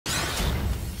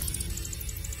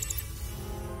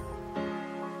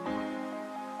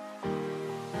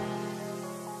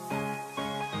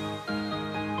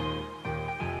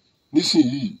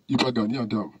nísìnyìí Ìbà Gani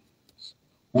Adams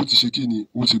ó ti ṣe kí ni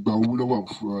ó ti gba owó lọ́wọ́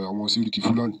àwọn sẹ́ríkì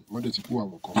fúlàní wọ́n dẹ̀ ti kó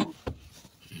àwọn kan fún un.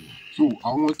 So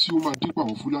àwọn tí ó máa dípò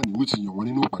àwọn fúlàní ó ti yàn wọ́n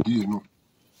nínú ìpàdé yẹn náà.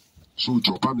 So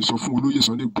jọ̀ọ́ mi sọ fún olóyè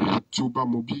Sunday Igboho tí ó bá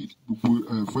mọ bí gbogbo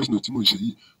voice note tí mò ń ṣe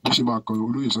yìí bó ṣe máa kan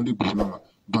olóyè Sunday Igboho lára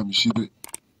bá mi ṣe bẹ́ẹ̀.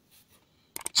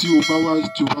 Tí o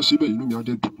bá ṣe bẹ́ẹ̀ inú mi á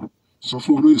dẹ̀ dùn. Sọ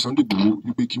fún olóyè Sunday Igboho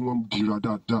wípé kí wọ́n dira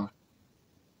dáadáa.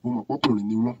 Mo mọ̀ pọ́kùnrin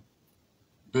ni wọ́n.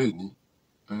 Bẹ́ẹ̀ ni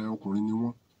ọkùnrin ni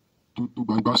wọ́n tó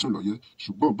gbangba sùn lọ́yẹ́.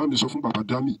 Ṣùgbọ́n bá mi sọ fún bàbá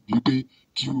Dami wípé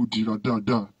kí ó dira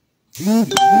dáadáa.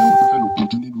 Nítorí àwọn tó fẹ́ lọ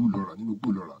kojú nínú Ìlọra nínú igbó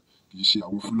Ìlọra kì í ṣe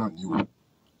àwọn Fúlàní o.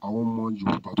 Àwọn ọmọ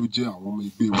Yorùbá tó jẹ́ àwọn ọmọ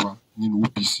ẹgbẹ́ wa nínú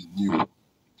OPC ni o.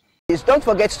 Please don't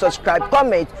forget to subscribe,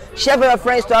 comment, share with your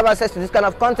friends to have access to this kind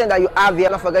of content that you have here.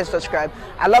 Don't forget to subscribe.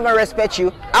 I love and respect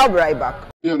you. I'll be right back.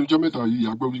 Ní ẹnujọ́ mẹ́ta yìí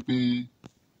a gbọ́ wípé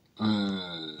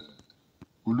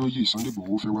olóyè Sunday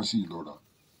Igboho fẹ́ wá sí Ìlọra.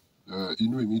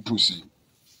 Inú èmi dùn sí i.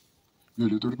 Mi ò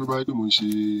lè torí pé báyìí pé mo ń ṣe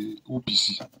OPC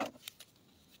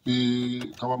pé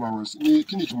káwá máa wọ̀ sí ní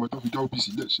kí ni ìtumọ̀ tó fi dá OPC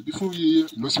lẹ̀ ṣebí fún iye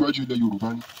ìlọsíwájú ilẹ̀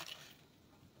Yorùbá ni.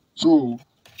 So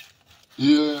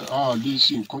a lè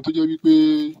ṣe nǹkan tó jẹ́ wípé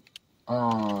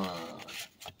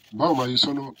báwo máa yẹ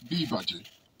sọ́nà bí ìbàjẹ́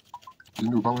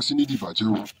èmi ò bá wọn sí nídìí ìbàjẹ́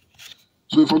o.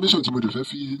 So information tí mo dẹ̀ fẹ́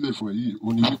fi lẹ̀ fún ẹ yìí ó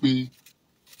ní wípé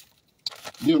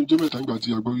ní ọjọ́ mẹ́ta nígbà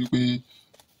tí a gbọ́ wípé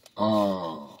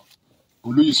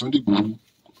olóyè Sunday Igboho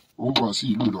ó ń bọ̀ sí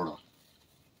ìlú Ìlọra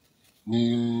ní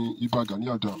Ìbà Gani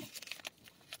Adams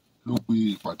ló pe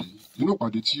ìpàdé. Inú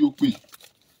ìpàdé tí ó pè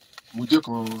mo jẹ́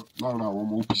kan lára àwọn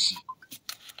ọmọ OPC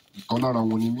ìkan lára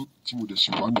wọn ni mí tí mo dẹ̀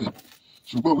sì wà ń bẹ̀.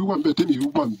 Ṣùgbọ́n wíwà ń bẹ̀ tẹ́mi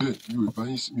wà ń bẹ̀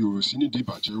mi ò sí nídìí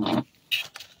ìbàjẹ́ o.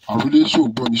 Àròlé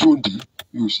ṣòǹgbọ́n mi ṣòǹdé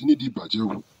mi ò sí nídìí ìbàjẹ́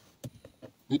o.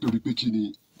 Nítorí pé kí ni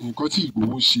nǹkan tí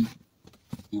Ìgbòho ń ṣe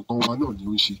nǹkan wa náà ni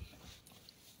ó ń ṣe.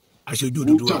 Aṣojú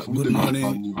Odùduwà good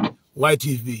morning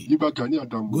YTV Ìbà Gani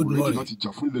Adams ó rẹ́dí láti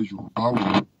jà fún ilẹ̀ Yorùbá o.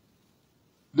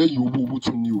 Lẹ́yìn owó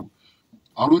tún ni o.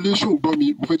 Àròlé ṣòǹgbọ́n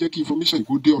mi mo fẹ́ jẹ́ kí information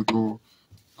kó dé ọ̀dọ̀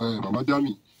bàbá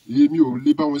Dami. Èmi ò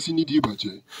lè bá wọn sí nídìí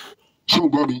ìbàjẹ́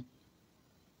ṣòǹgbọ́n mi.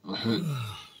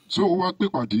 So ó wá pè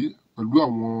pàdé pẹ̀lú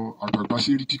àwọn àgbààgbà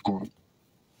sẹ́ríkì kan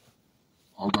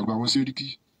àwọn àgbààgbà wọn sẹ́ríkì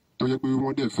tó yẹ pé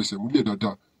wọ́n dẹ̀ fẹsẹ̀ múlẹ̀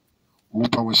dáadáa. Ó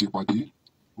bá wọn ṣèpàdé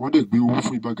wọ́n dẹ̀ gbé owó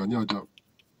fún Ìbà Gani Adams.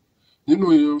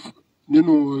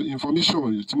 Nínú information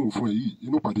tí mò ń fún ẹ yìí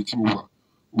inú ìpàdé tí mo wà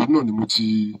òun náà ni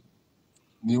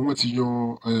wọ́n ti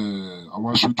yan àwọn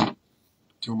aṣojú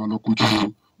tí wọ́n máa lọ kojú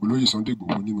olóyè Sunday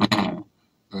Igboho nínú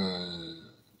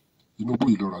igbó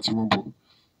Ìlọra tí wọ́n bọ̀.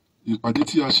 Ìpàdé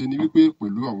tí a ṣe ni wípé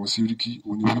pẹ̀lú àwọn sẹ́ríkì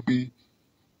òun ni wípé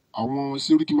àwọn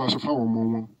sẹ́ríkì máa sọ fáwọn ọmọ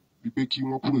wọn wípé kí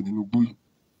wọ́n kúrò nínú igbó yìí.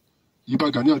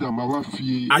 Ìbà Gani Adams máa wá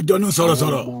fi àjọnú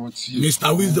sọ̀rọ̀sọ̀rọ̀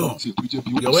Mr. Wisdom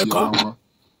you're welcome.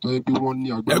 Tó yẹ pé wọ́n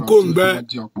ní agbára tí wọ́n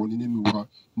jẹ́ àpọ̀ni nínú wa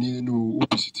nínú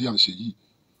OPC tí à ń ṣe yìí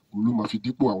òun ló máa fi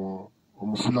dípò àwọn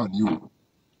ọmọ Fúlàní o.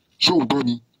 Ṣó ń gbọ́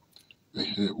mi?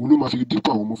 Òun ló máa fi dípò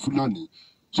àwọn ọmọ Fúlàní.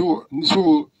 So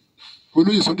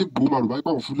olóyè Sunday Igboho máa rò báyìí pé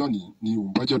àwọn Fúlàní ni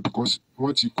òun bá jẹ́ because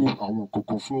wọ́n ti kó àwọn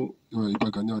kankan fún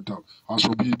Ìbà Gani Adams aṣọ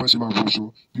bí bá ṣe máa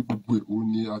wọṣọ bí gbogbo ẹ̀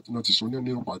òun ni wọ́n ti sọ ní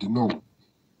ìpàdé náà o.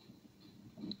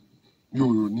 Mi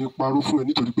ò ní parọ́ fún ẹ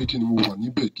nítorí pé kí ni mo wà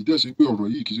níbẹ̀ kì í dẹ̀ ṣe pé ọ̀rọ̀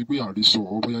yìí kì í ṣe pé àrísọ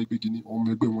bóyá pé kí ni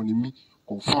ọmọ ẹgbẹ́ wọn ni mí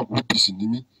confam OPC ni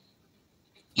mí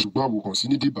ṣùgbọ́n àwọn kan sí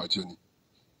nídìí ìbàjẹ́ ni.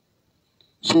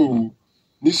 So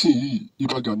nísìnyìí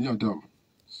Ìbà Gani Adams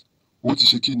ó ti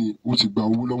ṣe kí ni ó ti gba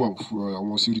owó lọ́wọ́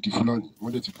àwọn sẹ́ríkì Fúlàní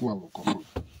wọ́n dẹ̀ ti kó àwọn kan fún un.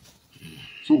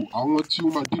 So àwọn tí ó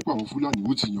máa dípò àwọn Fúlàní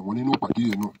ó ti yàn wọ́n nínú ìpàdé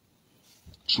yẹn náà.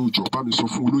 So jọ̀ọ́ mi sọ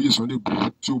fún olóyè Sunday Igboho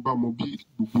tí ó bá mọ bí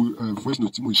gbogbo voice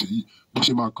note tí mò ń ṣe yìí bó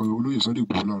ṣe máa kan olóyè Sunday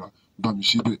Igboho lára bá mi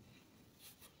ṣe bẹ́ẹ̀.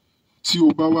 Tí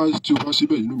o bá ṣe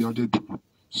bẹ́ẹ̀ inú mi á dẹ̀ dùn.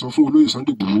 Sọ fún olóyè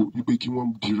Sunday Igboho wípé kí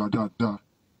wọ́n dira dáadáa.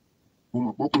 Mo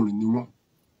mọ̀ pọ́kùnrin ni wọ́n.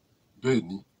 Bẹ́ẹ̀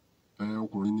ni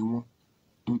ọkùnrin ni wọ́n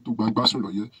tó gbangba sùn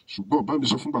lọ́yẹ́. Ṣùgbọ́n bá mi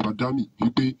sọ fún bàbá Dami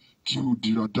wípé kí ó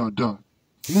dira dáadáa.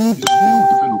 Nítorí àwọn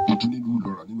tó fẹ́ lọ kojú nínú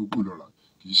Ìlọra nínú igbó Ìlọra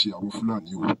kì í ṣe àwọn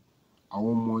Fúlàní o.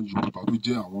 Àwọn ọmọ Yorùbá tó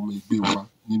jẹ́ àwọn ọmọ ẹgbẹ́ wa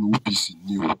nínú OPC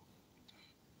ni o.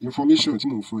 Information tí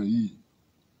mò ń fún ẹ yìí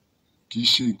kì í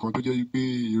ṣe nǹkan tó jẹ́ wípé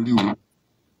eré o.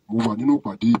 Mo wà nínú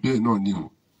ìpàdé bẹ́ẹ̀ náà ni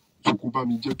o. So kó bá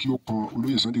mi jẹ́ kí ó kan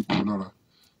olóyè Sunday Igboho lára.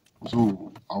 So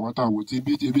àwa tá a wò tí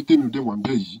ebi tèmi dẹ̀ wà ń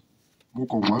bẹ̀ yìí mo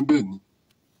kàn wà ń bẹ̀ ni.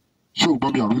 Ṣé o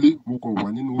gbọ́ mi àrólé mo kàn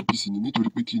wà nínú OPC ni nítorí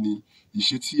pé kí ni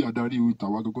ìṣe tí adarí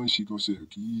tàwa gangan ṣe gọ̀ọ̀sẹ̀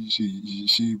kì í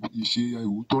ṣe ìṣe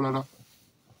òótọ́ rárá.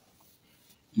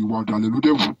 Ìwà ọ̀dàlẹ̀ ló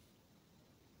dẹ̀ wù.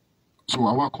 So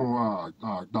àwa kan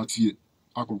àgbà tiẹ̀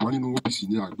a kàn wá nínú OPC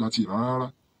ní àgbà tiẹ̀ rárá.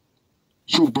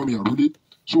 Ṣé o gbọ́ mi àrólé?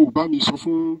 So bá mi sọ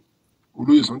fún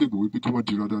olóyè Sunday Igboho pé kí wọ́n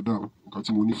dira dáadáa o nǹkan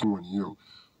tí mo ní fún wọn nìyẹn o.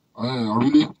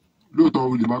 àrólé lóòótọ́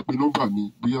o lè máa pe nọ́mbà mi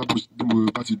bóyá bí mo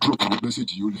bá ti drop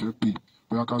message yìí o lè fẹ́ pè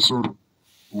bóyá ká sọ̀rọ̀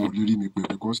o ò lè rí mi pè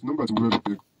because nọ́mbà tí mo fẹ́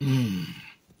pè.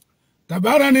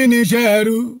 tàbára ní níṣẹ́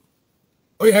ẹrú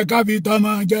ó yẹ ká fi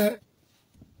tọ́mọ jẹ.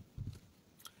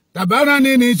 tàbára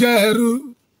ní níṣẹ́ ẹrú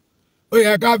ó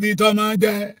yẹ ká fi tọ́mọ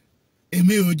jẹ.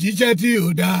 èmi ò jíṣẹ́ tí ò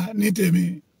dáa ní tèmi.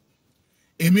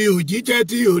 èmi ò jíṣẹ́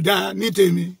tí ò dáa ní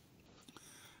tèmi.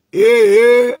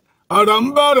 ọ̀rọ̀ ń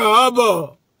bọ̀rọ̀ ọ̀bọ̀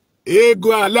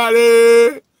eégún aláré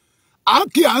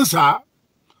ákí ànsá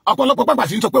ọ̀pọ̀lọpọ̀ pápá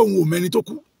sí ń sọ pé òun ò mẹ́ni tó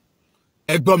kú.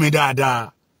 ẹ gbọ́ mi dáadáa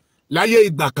láyé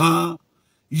ìgbà kan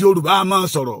Yorùbá máa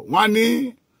sọ̀rọ̀ wọ́n ní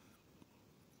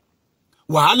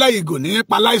wàhálà ìgò ní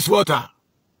palais water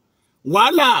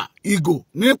wàhálà ìgò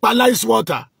ní palais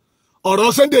water ọ̀rọ̀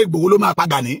Sunday Igboho ló máa pa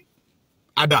Gani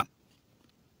Adams.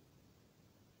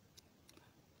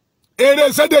 eré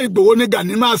Sunday Igboho ní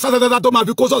Gani máa sásátátá tó máa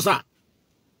fi kó sọ̀sà.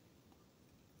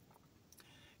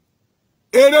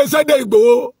 eré Sunday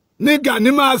Igboho ní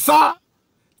Gani máa sá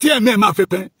tí ẹ̀mí ẹ̀ máa fi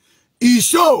pẹ́. He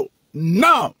show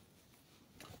now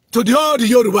to all the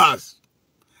Yorubas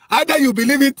either you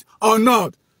believe it or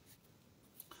not.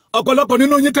 ọ̀pọ̀lọpọ̀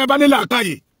nínú yín tẹ́ bá ní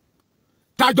làákàyè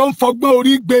tájọ ń fọgbọ́n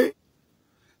orí gbé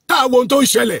táwọn ohun tó ń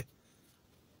ṣẹlẹ̀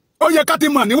ó yẹ ká ti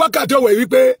mọ̀ ní wákàtí ọ̀wẹ̀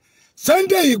wípé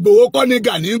Sunday Igboho kọ́ ni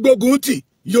Gani ń gbógun tì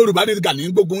Yorùbá ni Gani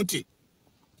ń gbógun tì.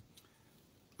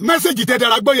 mẹ́sẹ̀jì tẹ́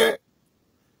dára gbọ́ yẹ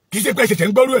kì í ṣe pé ṣẹ̀ṣẹ̀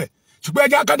ń gbọ́rú ẹ̀ ṣùgbọ́n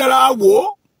ẹjẹ́ akádára wò ó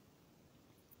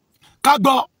ká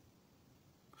gbọ́.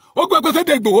 ó gbé pé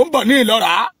Sunday Igboho ń bọ̀ ní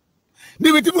Ìlọ́ra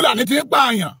níbi tí Fúlàní ti ń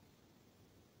pààyàn.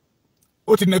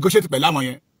 ó ti negotiate pẹ̀lú àwọn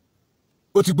yẹn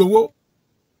ó ti gbowó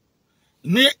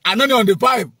ní anoni on the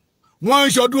 5 wọ́n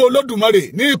ń ṣọdún Olódùmarè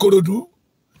ní Ìkòròdú.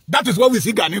 That is what we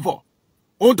see Gani for.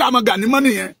 ohun tá a mọ̀ Gani mọ́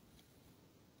nìyẹn.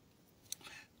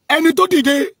 ẹni tó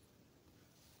dìde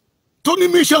tó ní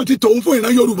mission ti tòun fún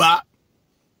ìran Yorùbá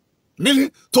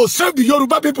meaning to save the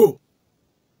Yoruba people.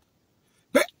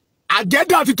 pé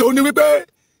àjẹ́dá ti tòun ni wípé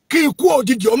kí ikú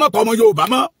òjijì ọmọ pa ọmọ Yorùbá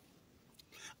mọ́.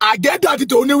 àjẹ́dá ti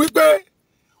tòun ni wípé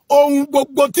ohun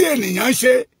gbogbo tí ènìyàn ń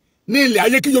ṣe ní ilẹ̀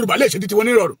ayé kí Yorùbá lè ṣe ti wọn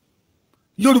ní ìrọ̀rùn.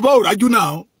 Yorùbá ò rájú náà.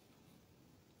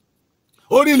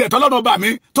 orí ilẹ̀ tọ́lọ́run bá mi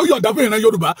tó yọ̀ọ̀dá fún ìran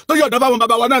Yorùbá tó yọ̀ọ̀dá fáwọn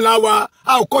bàbá wa náà láwa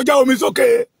a ò kọjá omi sókè.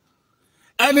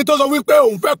 ẹni tó sọ wípé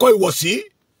òun fẹ́ kọ ìwọ̀sí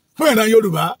fún ìran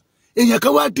Yorùbá èèyàn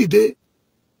kan wá dìde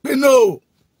pé no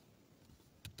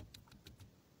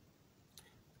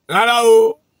rárá o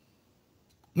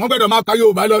wọ́n gbọ́dọ̀ máa pa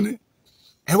Yorùbá lọ ni.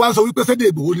 ẹ wá sọ wípé Sunday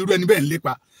Igboho nírú ẹni bẹ́ẹ̀ ń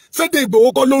lépa. Sunday Igboho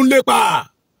kọ́ ló ń lépa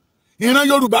ìran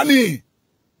Yorùbá ni.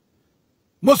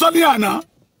 mo sọ ní àná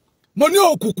mo ní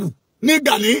òkùnkùn ní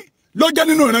Gani ló jẹ́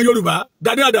nínú ìran Yorùbá.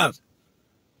 Gani Adams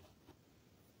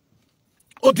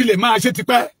ó ti lè máa ṣe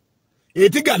tipẹ́ èyí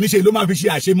tí Gani ṣe ló máa fi ṣe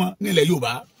àṣemọ́ nílẹ̀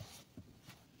Yorùbá.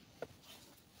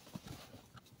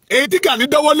 èyí tí Gani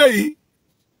dọ́wọ́ lé yìí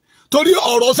torí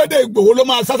ọ̀rọ̀ Sunday Igboho ló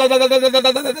máa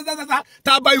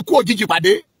tá a bá ikú òjijì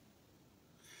pàdé.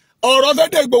 ọ̀rọ̀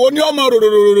Sunday Igboho ní ọmọ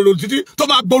rorororo títí tó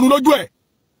máa gbọnu lójú ẹ̀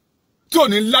tí ò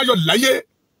ní láyọ̀ láyé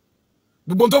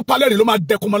gbogbo tó palẹ́rìn ló máa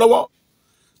dẹkùn mọ́ lọ́wọ́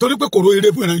torí pé kòró eré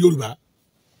fún ìran Yorùbá.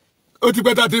 ó ti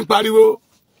pẹ́ tá a ti ń pariwo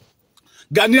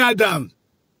Gani Adams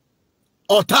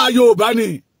ọ̀tá Yorùbá ni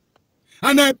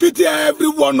and I pity every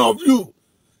one of you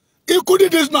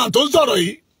including this man tó ń sọ̀rọ̀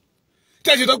yìí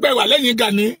tẹ̀sí tó pẹ́ wà lẹ́yìn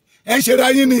Gani ẹ̀ ń ṣera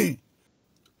yín ni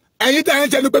ẹ̀yin tẹ̀ ń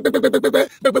ṣẹnu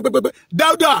pẹ́pẹ́pẹ́pẹ́pẹ́pẹ́pẹ́pẹ́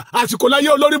Dáúdà àsìkò láyé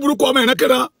olórí burúkú ọmọ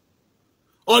ìrẹ́kẹ́rán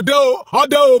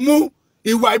ọ̀dẹ òmu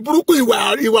ìwà ìburúkú ìwà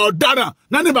ọ̀daràn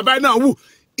náà ni bàbá yẹn náà wù.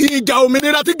 ìjà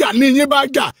òmìnira tí Gani yín bá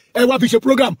jà ẹ wá fi ṣe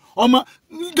program ọmọ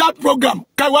that program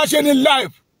káwá ṣe ní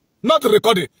live not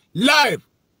recorded live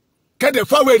kéde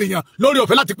fáwọn ènìyàn lórí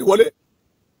ọ̀fẹ́ láti pè wọlé.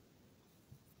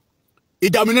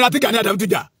 ìjà òmìnira tí Gani Adams ti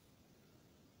jà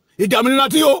ìjà òmìnira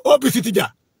tí OPC ti jà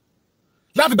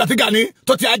láti gbà tí Gani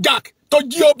tó ti ajak tó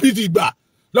jí OPC gbà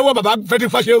lọ́wọ́ bàbá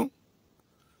Frederick Fáṣẹ̀hùn.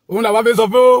 òun làwọn fi sọ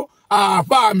fún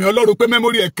àáfàá mi Ọlọ́run pé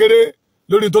mẹ́mórì ẹ̀ kéré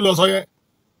lórí tó lọ sọ yẹ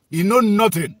he know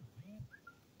nothing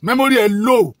mẹ́mórì ẹ̀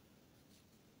low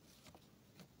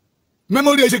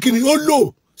mẹ́mórì ẹ̀ ṣe kìnnì ó low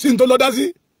sí ní tó lọ dá sí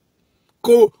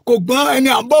kò gbọ́n ẹni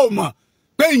à ń bọ̀ mọ̀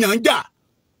pé èèyàn ń jà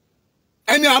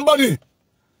ẹni à ń bọ̀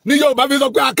ní Yorùbá fi sọ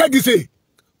pé akẹ́gìsè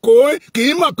kì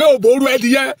í mọ̀ pé òbòrú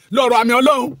ẹdìyẹ lọ́rọ̀ àmì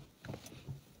Ọlọ́run.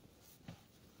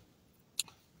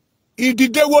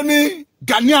 ìdìde wo ní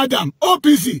Gani Adams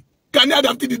OPC Gani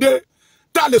Adams ti dìde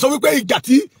tá a lè sọ wípé ìjà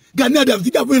tí Gani Adams ti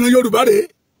jà fún ìran Yorùbá rèé.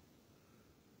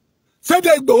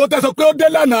 Sunday Igboho tẹ́ sọ pé ó dé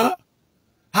lánàá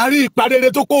a rí ipa rere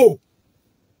tó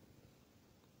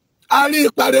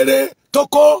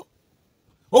kó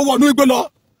ó wọnú igbó lọ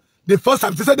the first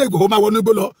time tí Sunday Igboho máa wọnú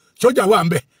igbó lọ sójà wà ń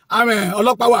bẹ àmín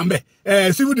ọlọ́pàá wà ńbẹ̀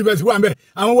civil defense wà ńbẹ̀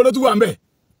àwọn wo ló tún wà ńbẹ̀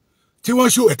tí wọ́n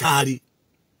show ẹ̀taari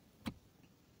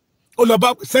ó lọ bá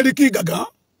sẹ́ríkì gàgán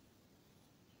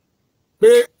pé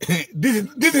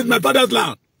this is my father's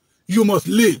land you must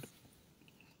leave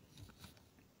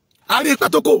àrí ipa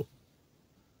tó kò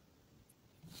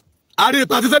àrí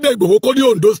ipa tí Sunday Igboho kó ní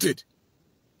Ondo state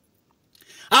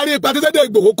àrí ipa tí Sunday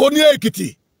Igboho kó ní Èkìtì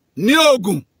ní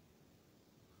Ògùn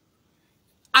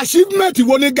achievement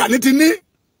wo ni Gani ti ní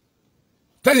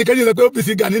tẹ́yìn kẹ́yìn sọ pé OPC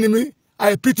Gani ni mí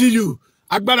I pity you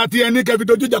agbára tí ẹni kẹfì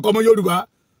dojú ìjà kọ ọmọ Yorùbá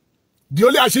the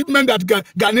only achievement that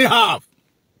Gani have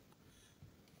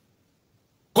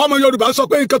kọ́mọ Yorùbá sọ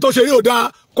pé nǹkan tó ṣe yóò dáa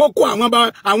kókó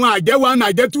àwọn àjẹ́ 1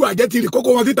 àjẹ́ 2 àjẹ́ 3 kókó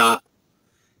wọn síta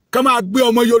ká máa gbé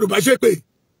ọmọ Yorùbá ṣépè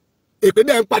èpè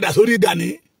dẹ̀ ń padà sórí Gani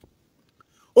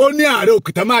ó ní Ààrẹ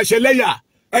Òkìtàn máa ṣẹlẹ́yà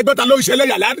ẹgbẹ́ ta ló ń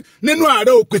ṣẹlẹ́yà nínú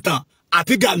Ààrẹ Òkìtàn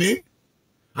àti Gani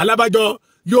alábàjọ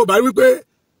Yorùbá wípé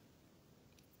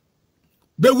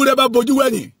gbéwúrẹ́ bá bojú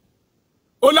wẹ̀yìn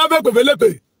ó láfẹ́ pèfélépè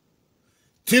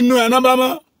tinú ẹ̀nà bá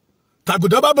mọ́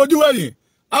tàgùdá bá bojú wẹ̀yìn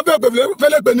afẹ́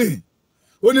pèfélépè ni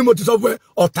ó ní mo ti sọ fún ẹ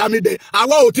ọ̀tá mi dẹ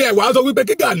àwa ò tiẹ̀ wá sọ wípé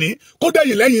kí Gani kó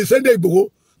dẹ̀yìn lẹ́yìn Sunday Igboho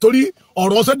torí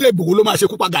ọ̀rọ̀ Sunday Igboho ló máa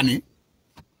ṣekú pa Gani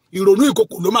ìrònú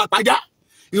ìkòkò ló máa pajá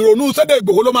ìrònú Sunday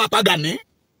Igboho ló máa pa Gani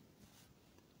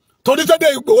torí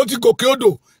Sunday Igboho ti gòkè odò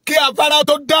kí afárá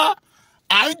tó dá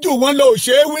à ń jù wọn lọ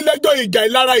ṣe é wí lẹ́jọ́ ìjà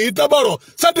ìlara yìí tẹ́ bọ̀rọ̀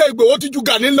Sunday Igboho ti ju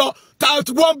Gani lọ times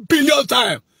 1 billion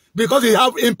times because he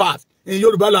have impact in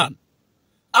Yoruba land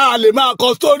a lè máa kọ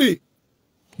story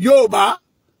Yorùbá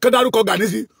kẹ́dárúkọ Gani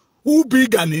sí who be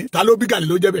Gani ta ló bí Gani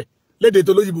ló jẹ́ bẹ́ẹ̀ lédè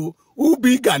tó lóyìnbó who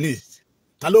be Gani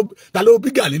ta ló bí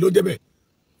Gani ló jẹ́ bẹ́ẹ̀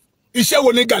iṣẹ́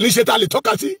wo ni Gani ṣe ta lè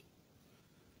tọ́ka sí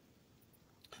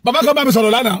bàbá kan bá mi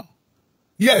sọ̀rọ̀ lánàá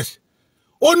yes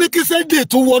ó ní kí Sunday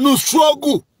tó wọnú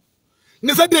struggle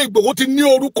ní Sunday Igboho ti ní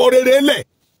orúkọ rere lẹ̀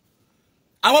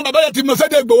àwọn bàbá yẹn ti mọ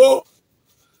Sunday Igboho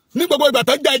ní gbogbo ìgbà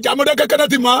tó jà ìjà mọ́dé kẹ́kẹ́ náà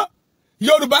ti mọ́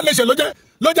Yorùbá Nation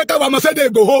lọ́jẹ́ káwa mọ Sunday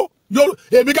Igboho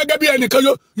èmi gẹ́gẹ́ bí ẹnìkan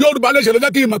Yorùbá Nation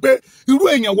lọ́jẹ́ kí n mọ̀ pé irú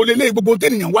èèyàn wo lélẹ́yìn gbogbo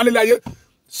tẹ́nìyàn wálé láyé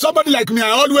somebody like me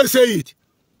I always say it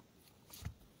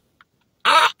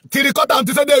tìrìkọ́tà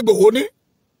ti Sunday Igboho ní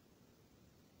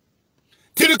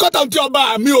tìrìkọ́tà ti ọba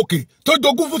àmì òkè tó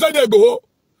jogún fún Sunday Igboho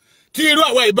tí irú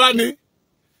àwa ìbá ni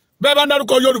bẹ́ẹ̀ bá ń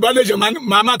dárúkọ Yorùbá Nation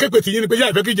màá máa képe tìyín ni pé yá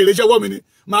ìfẹ́ kí jèrè iṣẹ́ wọ́ mi ni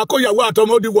màá kó ìyàwó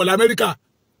àtọmọ di wọ̀ lamẹ́ríkà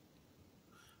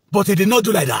but he did not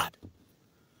do like that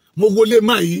mo wọlé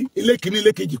máa yí ilé kìíní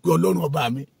ilé kejì pé Ọlọ́run ọba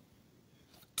mi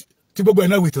tí gbogbo ẹ̀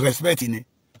náà with respect ni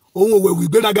òun òwe ìwé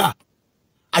ìgbéraga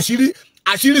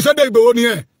àṣírí Sunday Igboho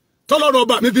nìyẹn tọ́lọ́run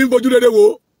ọba mi fi ń fojú rere wo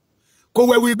kò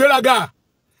wẹ̀wù ìgbéraga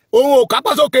òun ò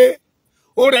kápá sókè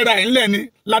ó rẹra ẹ̀ ńlẹ̀ ni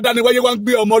ládániwáyé wá ń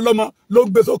gbé ọmọ ọlọ́mọ ló ń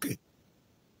gbé sókè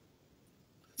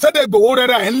Sunday Igboho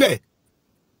rẹra ẹ̀ ńlẹ̀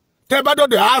tẹ́ bá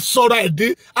dọ̀dọ̀ á sọ̀rọ̀ ẹ̀ dé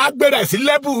á gbéra ẹ̀ sí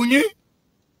lẹ́bù yín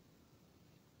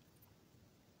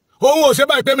òun ò ṣe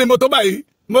báyìí pé mi mo tó báyìí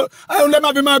ẹ̀hún lẹ́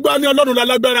máa fi máa gbá ní Ọlọ́run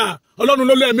lálágbára Ọlọ́run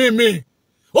ló lẹ́mí mi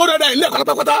ó rẹra ẹ̀ ńlẹ̀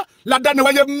pátápátá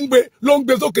ládániwáyé ló ń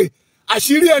gbé sókè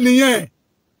àṣírí ẹ̀ nìyẹn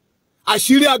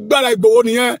àṣírí agbára Igboho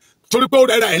nìyẹn torí pé ó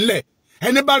rẹra ẹ̀ ńlẹ̀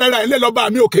ẹni bá rẹra ẹ̀ ńlẹ̀ lọ́ba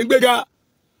mi ò kì í gbéga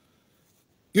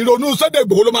ìrònú Sunday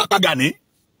Igboho ló máa pa Gani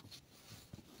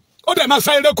ó dẹ̀ máa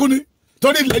sá eré kú ni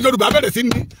torí ilẹ̀ Yorùbá abẹ̀rẹ̀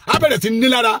sí ní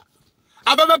lára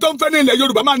afẹ́fẹ́ tó ń fẹ́ ní ilẹ̀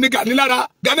Yorùbá máa ní Gani lára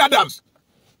Gani Adams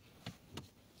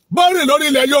bọ́ọ̀rì lórí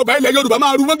ilẹ̀ Yorùbá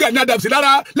máa rú mọ́ Gani Adams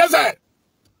lára lẹ́sẹ̀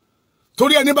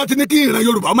torí ẹni bá ti ní kí ìran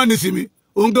Yorùbá má ní sinmi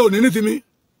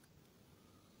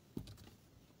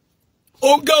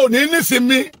òun gẹ́ òní ní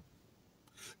sinmi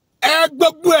ẹ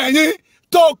gbogbo ẹ̀yin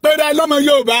tó pèrè lọ́mọ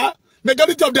Yorùbá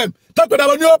majority of them tó pèrè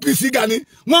wọn ní OPC Gani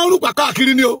wọ́n ń rúpa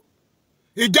káàkiri ni o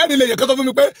ìjẹ́ni lè yẹ kí tó fún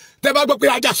mi pé tẹ́ bá gbọ́ pé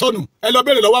ajá sọnù ẹ lọ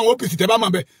béèrè lọ́wọ́ àwọn OPC tẹ́ bá mọ̀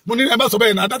bẹ́ẹ̀ mo ní ẹ bá sọ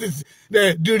bẹ́ẹ̀ náà that is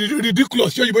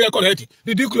ridiculous ṣé òyìnbó yẹ correct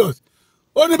ridiculous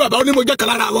ó ní bàbá ó ní mo jẹ́ kan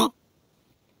lára wọn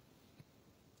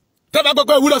tẹ́ bá gbọ́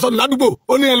pé ewúrẹ́ sọnù ládùúgbò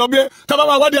ó ní ẹ lọ bí tẹ́ bá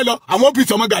wá wádìí ẹ lọ àwọn OPC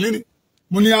ọmọ Gani ni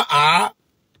mo ní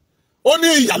ó ní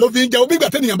ìyà ló fi ń jẹ omi ìgbà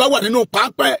tẹ́nìyàn bá wà nínú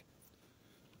pápẹ́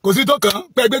kò sí tó kàn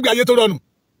pé gbégbé ayé tó rọrùn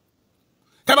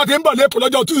tẹ́ bá ti ń bọ̀ lẹ́kọ̀ọ́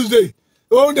lọ́jọ́ Tuesday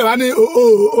ó ń dẹ̀ wá ní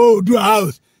Oòduà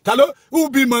house ta ló who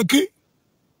be monkey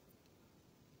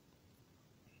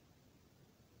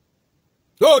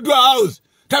Oòduà house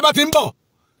tẹ́ bá ti ń bọ̀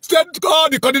state call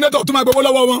the coordinator tó máa gbowó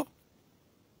lọ́wọ́ wọn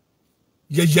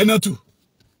yẹ̀yẹ́ náà tù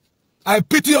I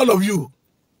pity all of you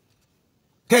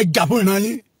kẹ́ jà fún ìran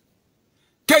yín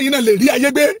kẹ́yìn náà lè rí ayé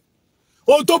gbé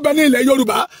ohun tó bẹ ní ilẹ̀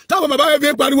Yorùbá táwọn bàbá yẹn fi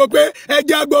ń pariwo pé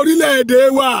ẹjẹ́ àgbà orílẹ̀-èdè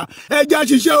wa ẹjẹ́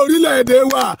àṣìṣe orílẹ̀-èdè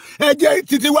wa ẹjẹ́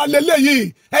títí wa lélẹ́yìí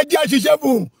ẹjẹ́ àṣìṣe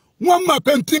fún wọ́n mọ̀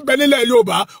pé tí bẹ nílẹ̀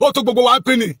Yorùbá ó tó gbogbo wa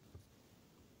pín ni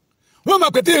wọ́n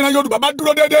mọ̀ pé tí ìran Yorùbá bá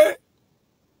dúró déédéé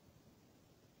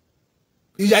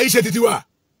ìyà yìí ṣe títí wà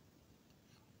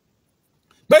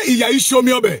pé ìyà yìí ṣe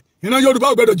omi ọbẹ̀ ìran Yorùbá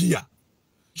ò gbẹ́dọ̀ jìyà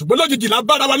ṣùgbọ́n lójijì la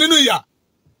bára wa nínú ìyà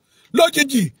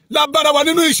lójijì la bára wa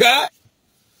nínú ìṣẹ́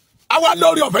àwa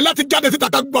lórí ọ̀fẹ́ láti jáde síta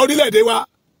ká gba orílẹ̀-èdè wa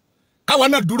káwa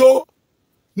náà dúró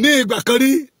ní ìgbà kan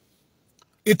rí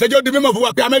ìtẹ́jọ́ di mímọ̀ fún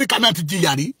wa pé Amẹ́ríkà náà ti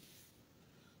jìyà rí.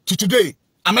 Today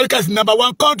America is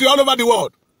 #1 country all over the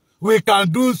world. We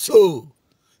can do so.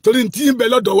 Torí tí ń bẹ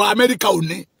lọ́dọ̀ wa Amẹ́ríkà ò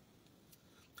ní.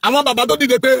 Àwọn bàbá tó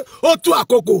dìde pé ó tú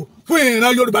àkókò fún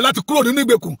ìran Yorùbá láti kúrò nínú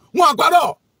ìgbèkùn. Wọ́n àparọ́.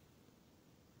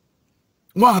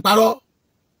 Wọ́n àparọ́.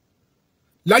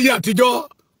 Láyé àtijọ́,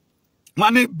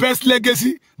 wọ́n ní best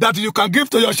legacy that you can give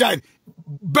to your child.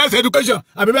 Best education.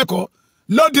 Àbí bẹ́ẹ̀ kọ́.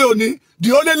 Lóde òní,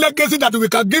 the only legacy that we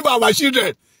can give our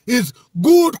children is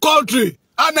good country.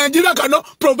 And Nigeria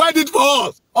cannot provide it for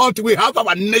us until we have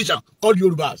our nation called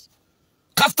Yorubas.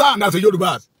 Stand as a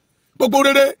Yorubas. Gbogbo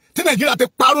rere tí Nigeria ti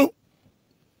parun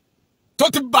tó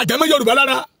ti bàjẹ́ mọ́ Yorùbá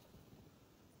lára.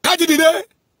 Kájí dìde.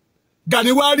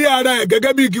 Gani wá rí ara ẹ̀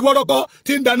gẹ́gẹ́ bí igi wọ́rọ́kọ́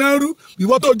tí ń dáná rú.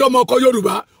 Ìwọ tó jọmọ ọkọ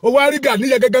Yorùbá, ó wá rí Gani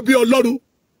yẹ gẹ́gẹ́ bí Ọlọ́run.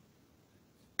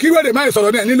 Kí wèrè máa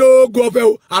sọ̀rọ̀ náà nílò ogun ọ̀fẹ́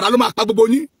o, ara ló máa pa gbogbo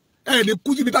yín. Ẹ ní kú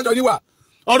síbi tájọ yín wà.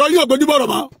 Ọ̀rọ̀ yín ò gbójú bọ̀rọ̀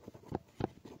mọ́.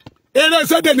 Eré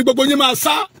sẹ́dẹ̀ ni gbogbo yín máa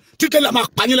sá títẹ̀ là máa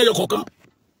pa yín lẹ́yọ kọ̀ọ̀kan.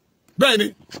 Bẹ́ẹ̀ ni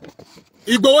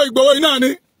Ìgbòho iná ni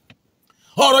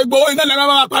ọ̀rọ̀ Ìgbòho iná lẹ́ẹ̀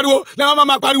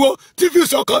máa pariwo tí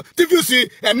fíùsì ọkàn tí fíùsì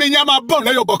ẹ̀mí yẹn máa bọ̀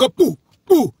lẹ́yọ kọ̀ọ̀kan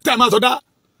pù tẹ́ ẹ máa sọdá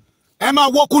ẹ máa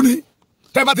wọ́kú ni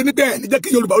tẹ́ bá ti ní bẹ́ẹ̀ ní jẹ́ kí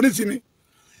Yorùbá oníṣìí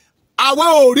àwa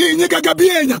ò rí yín gẹ́gẹ́ bí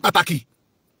èèyàn pàtàkì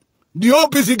the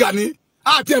OPC Gani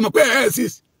àti ẹ̀mọ̀ pé ẹ̀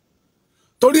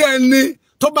torí ẹni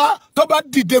tó bá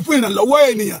dìde fún ìrànlọ́wọ́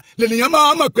ènìyàn lènìyàn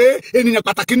máa mọ̀ pé ènìyàn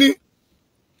pàtàkì ni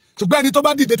ṣùgbọ́n ẹni tó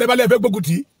bá dìde tẹ́ bá lè fẹ́ gbógun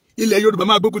tì ilẹ̀ Yorùbá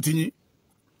máa gbógun tì yín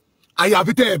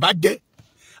àyàfi tẹ́ ẹ̀ bá jẹ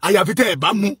àyàfi tẹ́ ẹ̀ bá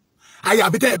mu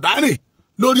àyàfi tẹ́ ẹ̀ bá rìn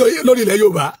lórí ilẹ̀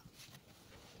Yorùbá.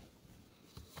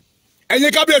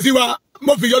 Ẹ̀yin kábíyèsí wa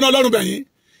mo fi yọ́nú Ọlọ́run bẹ̀yìn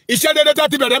iṣẹ́ dédé tá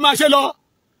ti bẹ̀rẹ̀ máa ṣe lọ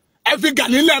ẹ fi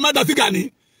Gani ńlẹ̀ ẹ má dá sí Gani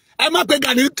ẹ má pe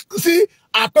Gani sí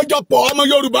àpéjọpọ̀ ọmọ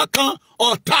Yorùbá kan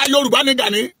ọ̀tá Yorùbá ní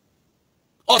Gani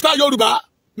ọ̀tá Yorùbá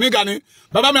ní Gani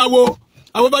bàbá mi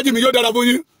àwọn bájì mi yóò dára fún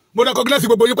yín mo recognize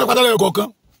gbogbo yín pátá lẹ́yọ̀ kọ̀ọ̀kan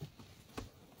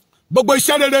gbogbo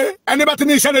iṣẹ́ rere ẹni bá ti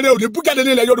ní iṣẹ́ rere ò ní bú jáde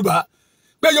nílẹ̀ Yorùbá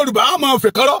pé Yorùbá á máa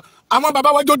fèkọ́rọ́ àwọn bàbá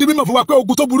wa jó di mímọ̀ fún wa pé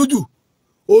ogun tó burú jù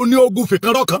òun ní ogun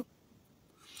fèkọ́rọ́ kan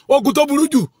ogun tó burú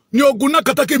jù ní ogun náà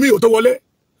kàtàkì mi ò tó wọlé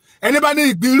ẹni bá ní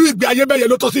irú ìgbé ayé bẹ́yẹ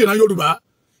ló tọ́ sí ìran Yorùbá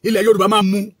ilẹ̀ Yorùbá máa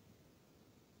mú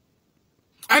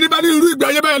ẹni bá ní irú ìgbé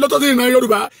ayé bẹ́yẹ ló tọ́ sí ìran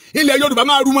Yorùbá ilẹ̀ Yorùbá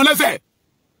máa rú mọ́ lẹ́sẹ̀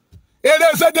eré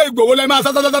sẹ́dẹ̀ Ìgbòho lẹ́ máa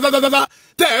sásásásásásá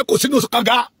tẹ́ ẹ kò sínú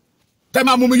kànga tẹ́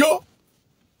máa mú mi yó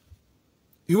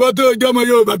ìwọ tó jọmọ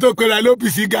Yorùbá tó pera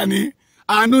OPC Gani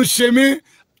àánú ṣe mí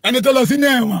ẹni tó lọ sínú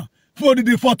ẹ̀wọ̀n fún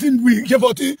odidi 14 weeks ṣe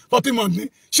 14 months ni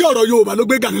ṣé ọ̀rọ̀ Yorùbá ló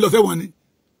gbé Gani lọ sẹ́wọ̀n ni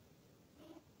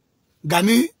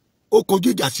Gani ó kojú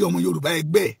ìjà sí ọmọ Yorùbá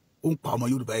ẹgbẹ́ ó ń pa ọmọ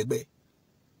Yorùbá ẹgbẹ́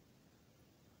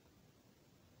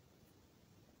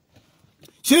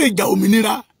ṣé ìjà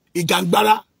òmìnira ìjà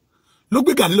agbára ló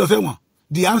gbé Gani lọ sẹ́wọ̀n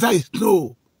the answer is no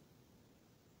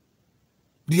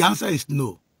the answer is no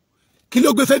kí ló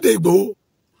gbé Sunday Igboho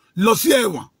lọ sí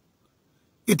ẹ̀wọ̀n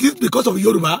it is because of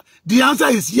Yorùbá the answer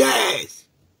is yes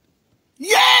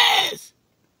yes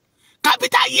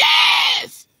capital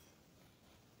yes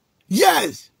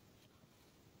yes.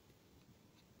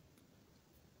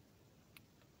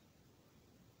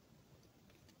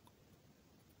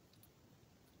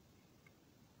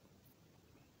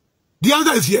 The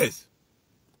answer is yes.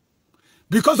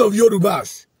 Because of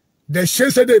Yorubas, they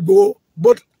changed Sunday Igboho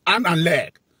both hand and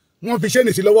leg. Wọ́n fi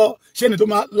ṣẹ́ni sí lọ́wọ́, ṣẹ́ni tó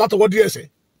máa látọwọ́ díẹ̀ ẹsẹ̀.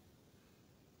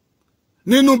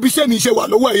 Nínú bí ṣẹ́ni ṣe wà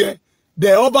lọ́wọ́ ẹ̀yẹ,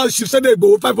 they offer Sunday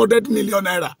Igboho 500 million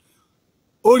naira.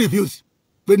 Ó refuse.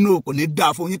 Pé no, kò ní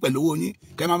dáa fún yín pẹ̀lú owó yín,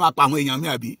 kẹ́ máa máa pa àwọn èèyàn mi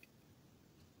àbí.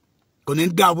 Kò ní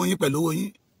dáa fún yín pẹ̀lú owó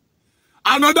yín.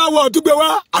 Another word tó gbé wá,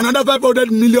 another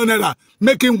 500 million naira,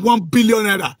 making 1 billion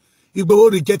naira. Igboho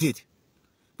reject it.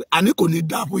 Àní kò ní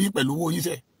dáa fún yín pẹ̀lú owó yín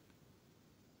sẹ́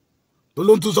tó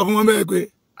ló ń tún sọ fún wọn bẹ́ẹ̀ pé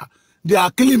they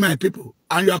are killing my people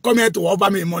and you are coming here to offer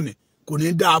me money kò ní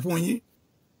dáa fún yín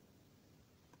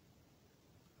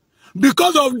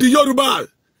because of the Yorùbá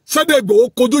Sunday Igboho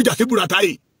kojú ìjà sí Buratai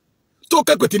tó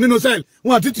kẹ́kọ̀ọ́ tì nínú sẹ́ẹ̀lì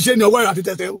wọn àti ti ṣe ní ọwọ́ ẹ̀rọ àti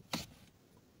tẹ̀tẹ̀ o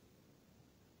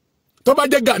tó bá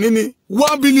jẹ́ Gani ní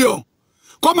 1 billion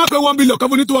kọ́ máa pé 1 billion kọ́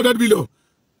fún ní 200 billion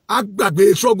á gbàgbé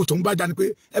ṣọ́ọ̀gù tó ń bá jà ní pé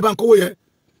ẹ bá ń kówó yẹ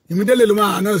ìmídélé ló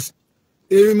máa announce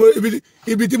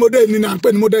ibi tí mo dé ní à ń pè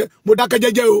ní mo dákẹ́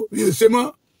jẹ́jẹ́ o mi ò ṣe mọ́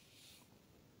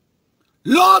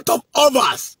lot of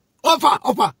offers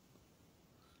offer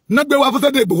Not be wa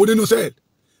Sunday Igboho nínú cell.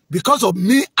 Because of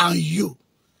me and you.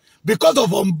 Because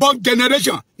of unborn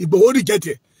generation. Igboho reject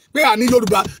it. Pé àní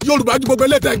Yorùbá ju gbogbo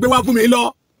leta gbé wá fún mi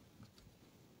lọ.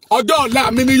 Ọjọ́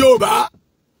ọ̀la mi ní Yorùbá.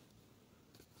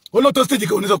 Oloto stage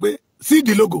kan ní sọ pé see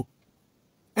the logo.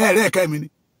 Re ka mi ni.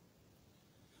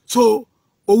 So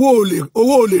owó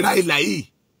ò lè ra ilà yìí.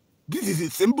 This is a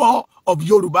symbol of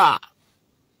Yoruba.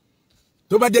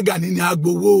 Tó bá jẹ́ Gani ni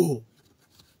agbowó.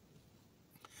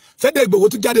 Sunday Igboho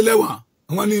tún jáde lẹ́wọ̀n.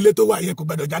 Wọ́n ní ilé tó wà yẹn kò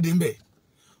gbọdọ̀ jáde ńbẹ̀.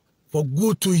 For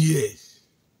good 2 years.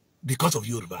 Because of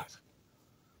Yoruba.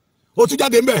 Ó tún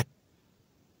jáde ńbẹ̀.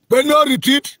 But no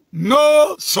retreat,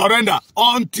 no surrender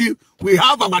until we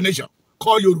have our nation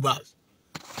called Yoruba.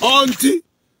 Until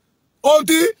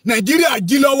Nigeria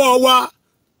jí lọ́wọ́ wa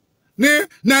ní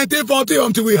 1940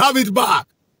 until we have it back.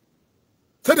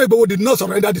 Sunday Igboho did not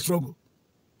surrender the struggle.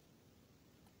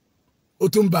 Ó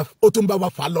tún bá wa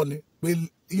fà lọ ni pé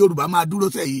Yoruba máa dúró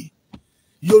sẹ́yìn.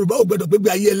 Yoruba ò gbọdọ̀ gbégbé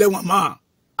ayé ẹlẹ́wọ̀n mọ́.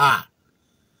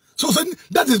 So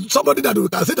that is somebody that we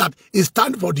can say that is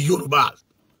stand for the Yorubas.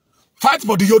 Fight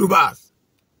for the Yorubas.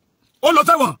 Ó lọ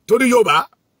sẹ́wọ̀n torí Yorùbá.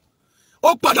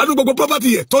 Ó pàdánù gbogbo property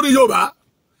yẹ torí Yorùbá.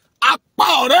 Apá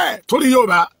ọ̀rẹ́ torí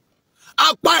Yorùbá.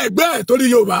 Apá ẹgbẹ́ torí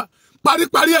Yorùbá.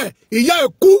 Paríparí ẹ̀ ìyá ẹ̀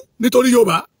kú nítorí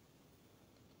Yorùbá.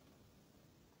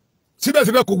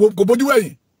 Síbẹ̀síbẹ̀ kò bójú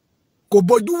wẹ̀yìn. Kò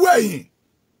bójú wẹ̀yìn.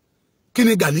 Kí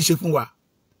ni Gani ṣe fún wa?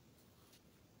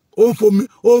 Ó ń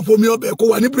fomi ọbẹ̀ kó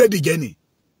wa ní búrẹ́dì jẹ ni.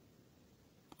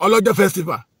 Ọlọ́jọ́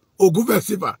festival, Ògún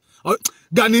festival.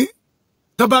 Gani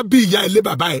tó bá bí ìyá ilé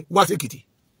bàbá ẹ̀ wá sí Èkìtì.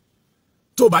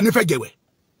 Tó bá nífẹ̀ẹ́ jẹ̀wẹ̀.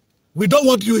 We don't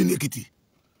want you in Èkìtì.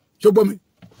 Ṣùgbọ́n mi.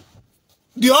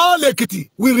 The all Èkìtì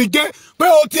we reject pé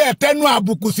ó ti ẹ̀ tẹnu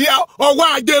àbùkù sí ọwọ́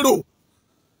Ajérò.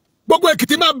 Gbogbo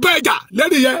Èkìtì máa bẹ́ẹ̀jà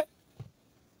lẹ́rìí yẹn.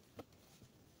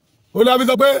 Ó láfi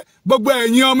sọ pé gbogbo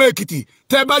ẹ̀yin ọmọ Èkìtì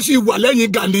tẹ́ bá sì wà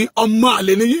lẹ́yìn Gani ọmọ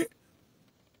àlè nìyí.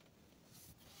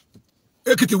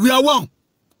 Èkìtì we are one.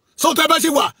 So tẹ́ bá sì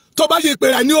wà tó bá sì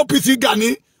pèrè ní OPC Gani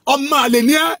ọmọ àlè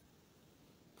ní ẹ́.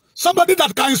 Somebody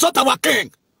that can insult our king.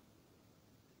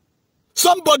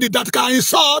 Somebody that can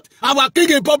insult our king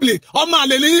in public. Ọmọ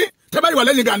àlè nìyí tẹ́ bá sì wà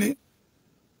lẹ́yìn Gani.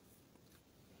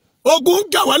 Ogun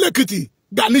jà wá lẹ́kìtì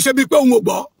Gani ṣe bí pé òun ò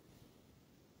gbọ́.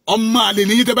 Ọmọ àlè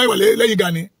nìyí tẹ́ bá sì wà lẹ́yìn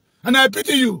Gani. And I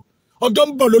pity you. Ọjọ́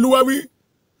ń bọ̀ lólúwa wí.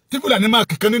 Tí Fúlàní máa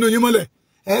kìkan nínú yín mọ́lẹ̀.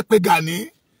 Ẹ pé Gani.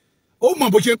 Ó mọ̀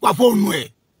bó ṣe pa fóònù ẹ̀.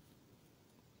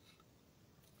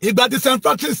 Ìgbà tí St.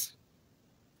 Francis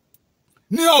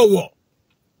ní Ọ̀wọ̀.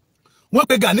 Wọ́n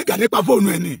pe Gani pa fóònù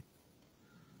ẹ̀ ni.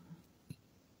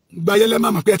 Gbayẹlẹ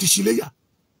máa mọ̀ pé ẹ ti ṣíléyà.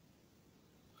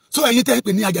 So ẹ̀yin tẹ́ ń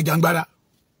pè ní àjàjàngbara.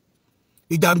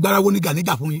 Ìjàngbara wo ni Gani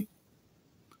jà fún yín?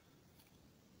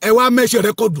 Ẹ wá mẹ́ṣẹ̀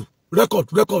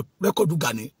rẹ́kọ̀dù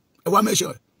Gani. Ẹ wá mẹ́ṣẹ̀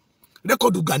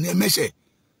rẹ́kọ̀dù Gani ẹ mẹ́ṣẹ̀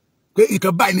pé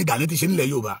nǹkan báyìí ni Gani ti ṣe nílẹ̀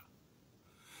Yorùbá.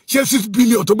 Ṣé 6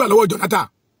 billion tó gbà lọ́wọ́ Jonathan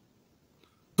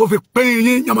tó fi pín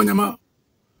yín yamayama?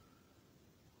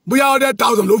 Bóyá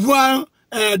 100,000 ló fún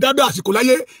dábẹ́ àsìkò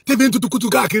láyé tí fi ń tutù kùtù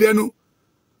káàkiri ẹnu.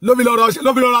 Ló fi lọ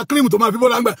ra kírímù tó máa fi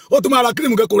bọ́lá ń gbà. Ó tún máa ra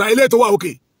kírímù kẹ́kọ̀ọ́ ra ilé tó wà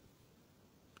òkè.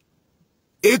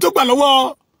 Èyí tó gbà lọ́wọ́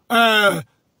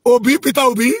Peter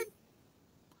Obi.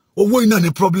 Owó iná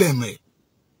ni problem ẹ̀.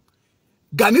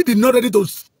 Gani did not ready to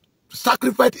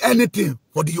sacrifice anything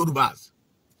for the Yorubas.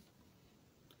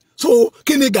 So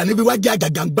kí ni Gani fi wá jẹ́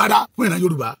àjàjàngbara fún ìran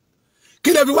Yorùbá?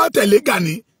 Kí ni fi wá tẹ̀lé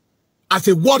Gani as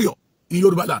a warrior in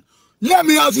Yoruba land? Let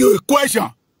me ask you a question.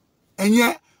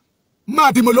 Ẹ̀yẹn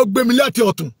máa tí mo lọ gbé mi láti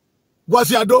ọ̀tún wá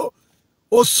sí Adó.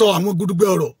 Ó sọ àwọn gúdúgbẹ́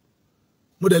ọ̀rọ̀.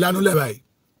 Mo dẹ̀ lánú lẹ́bàá yìí.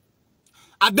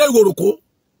 Adé Ìwòròkó.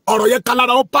 Ọ̀rọ̀ yẹn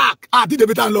kalára ó park àti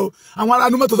débi tá ń lọ. Àwọn ará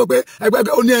numọ́tò sọ pé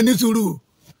ẹgbẹ́ ó ní ẹni sùúrù.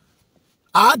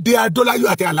 Àádé Adóláyọ̀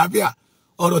àti àlàáfíà.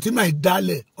 Ọ̀rọ̀ tí máa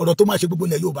dálẹ̀, ọ̀rọ̀ tó máa ṣe gbogbo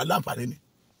ilẹ̀ Yorùbá láǹfààní ni.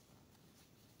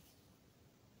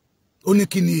 Ó ní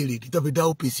kí ni èrèdí tó fi dá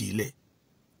OPC ilẹ̀.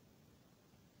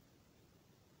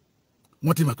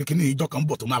 Wọ́n ti mọ̀ pé kí ni ìjọ kan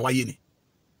bọ̀ tó máa wáyé ni.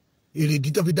 Èrèdí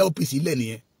tó fi dá OPC ilẹ̀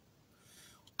nìyẹn.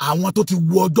 Àwọn tó ti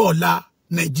wo ọjọ́ ọ̀la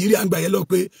Nàìjíríà ń gbà yẹn lọ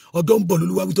pé ọjọ́ ń bọ̀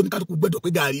lólúwa wí tó ní kálukú gbẹ́dọ̀ pé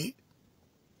gàrí.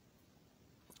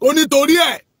 Ó nítorí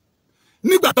ẹ̀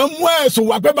nígbà tó mú ẹ̀sùn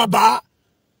wá pé bàbá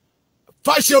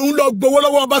Fáṣẹ̀hùn lọ gbowó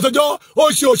lọ́wọ́ Ọbásanjọ́ ó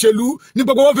ṣe òṣèlú ní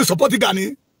gbogbo wọn fi sọpọ́tì Gani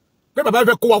pé bàbá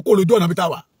fẹ́ kó wa kó lójú ọ̀nà bí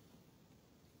táwa.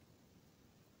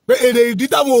 Pé èrè ìdí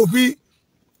táwọn òfin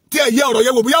tí ẹ̀ yẹ ọ̀rọ̀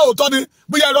yẹn wò bóyá òótọ́ ni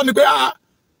bóyá irọ́ ni pé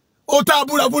ó tá a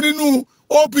búra fún nínú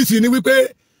OPC ni wípé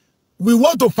we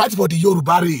want to fight for the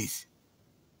Yoruba race.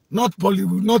 Not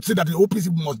say that the OPC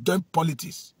must join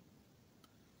politics.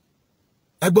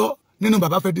 Ẹ gbọ́ nínú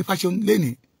bàbá fẹ́ di Fáṣẹ̀hùn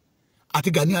lẹ́ni àti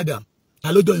Gani Adams ta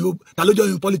ló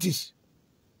join politics.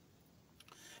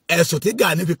 Ẹ̀sùn tí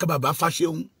Gani fi ká bàbá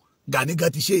Fáṣẹ̀hùn Gani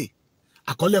gan ti ṣe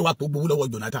àkọọ́lẹ̀ wà pé gbowó lọ́wọ́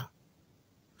Jonathan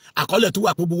àkọọ́lẹ̀ tó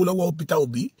wà pé gbowó lọ́wọ́ Peter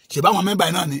Obi ṣe bá àwọn mẹ́mbà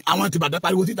náà ni àwọn ti bàdá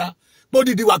pariwo síta pé ó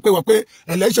dìdí wà pé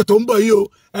election tó ń bọ̀ yìí o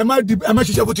ẹ má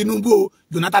ṣiṣẹ́ fún Tinubu o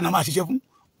Jonathan náà máa ṣiṣẹ́ fún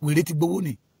wèrè ti gbowó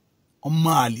ni ọmọ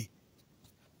àlè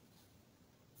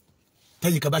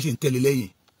tẹ́yìn kan bá ṣe ń tẹ̀lé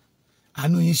lẹ́yìn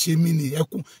àánú yín ṣe mí ni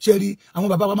ẹkún ṣe rí àwọn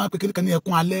bàbá wa máa pé kíníkan ní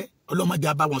ẹkún alẹ́ ọlọ́mọdé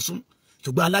á bá wọn sùn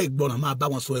ṣùgbọ́n aláìgbọràn máa bá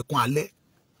wọn sọ ẹkún alẹ́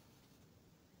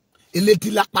elétí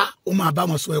lápá ó máa bá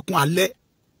wọn sọ ẹkún alẹ́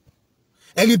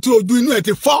ẹni tí ojú inú ẹ̀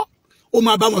ti fọ́ ó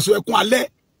máa bá wọn sọ ẹkún alẹ́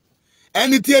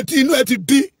ẹni tí etí inú ẹ̀ ti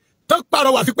di tó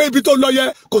pàrọwà sí pé ibi tó lọ yẹ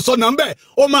kò sọnà ń bẹ̀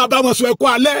ó máa bá wọn sọ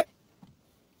ẹkún alẹ́.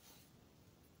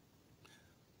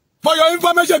 For your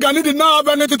information, Gani did not have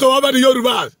anything to offer the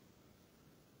Yorubas.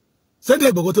 Sunday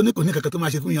Igboho tó ní kò ní kankan tó máa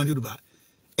ṣe fún yan Yorùbá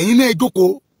ẹ̀yin náà jókòó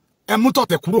ẹ mú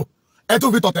tọ̀tẹ̀ kúrò ẹ tó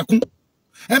fi tọ̀tẹ̀ kún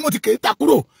ẹ mú ti kéta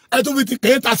kúrò ẹ tó fi ti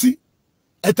kéta sí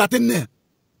ẹ̀tàtẹ́nẹ̀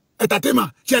ẹ̀tàtẹ́mà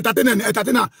ṣe ẹ̀tàtẹ́nẹ̀ ní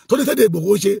ẹ̀tàtẹ́nà tó ní Sunday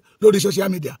Igboho ṣe lórí social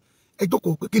media ẹ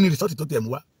jókòó pé kí ni rìsọ́ọ̀tì tó tẹ̀ mú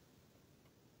wá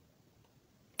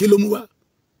kí ló mú wá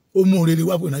ó mú rere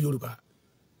wá fún ìran Yorùbá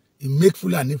ì make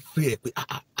Fulani free ẹ pé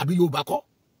àbí Yorùbá kọ́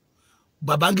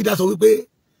Babangida sọ wípé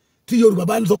tí Yorùbá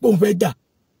bá sọ pé òun fẹ́ jà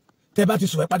tẹ́ bá ti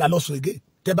sùn ẹ padà lọ sùn ege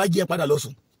tẹ́ bá jí ẹ padà lọ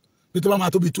sùn bí tó bá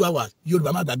máa tó bí 2 hours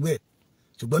Yorùbá má gbàgbé ẹ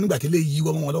ṣùgbọ́n nígbà tí lè yí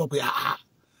wọ́n wọn lọ́wọ́ pé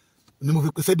ni mo fi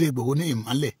pe Sunday Igboho ní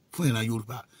ìmọ́lẹ̀ fún ìran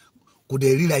Yorùbá kò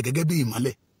dẹ̀ ríra ẹ̀ gẹ́gẹ́ bí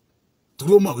ìmọ́lẹ̀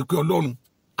torí ó mọ̀ wípé Ọlọ́run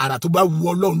àrà tó bá wu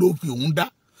Ọlọ́run ló fi òun dá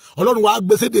Ọlọ́run wá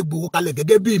gbé Sunday Igboho kalẹ̀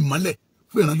gẹ́gẹ́ bí ìmọ́lẹ̀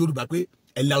fún ìran Yorùbá pé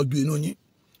ẹ la ojú inú yín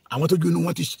àwọn tójú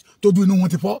inú wọn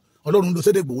ti fọ́ Ọlọ́run ló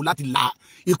Sunday Igboho láti la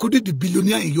ikú dìdì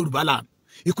billionaire in Yorùbá land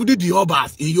ikú dìdì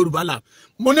obas in Yorùbá land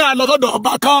mo ní àlọ́sọ́dọ̀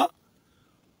ọba kan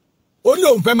ó ní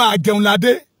òun fẹ́ máa jẹun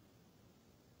ládé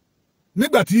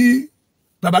nígbà tí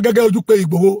bàbá gẹ́gẹ́ ojú pé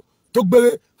Igboho tó gbé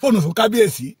fóònù fún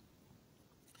kábíyèsí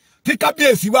tí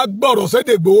kábíyèsí wá gbọ́rọ̀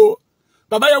Sunday Igboho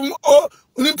bàbá yẹn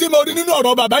ní tí mo rí nínú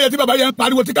ọ̀rọ̀ bàbá yẹn tí bàbá yẹn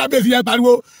pariwo tí kábíyèsí yẹn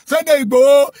pariwo Sunday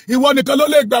Igboho ìwọ nìkan ló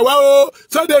lè gbà wá o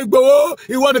Sunday Igboho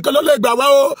ìwọ nìkan ló lè gbà wá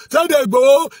o Sunday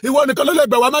Igboho ìwọ nìkan ló lè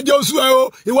gbà wá má jẹ́ oṣù ẹ o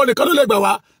ìwọ nìkan ló lè gbà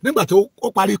wá nígbà tó ó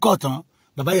parí kọ̀ọ̀tàn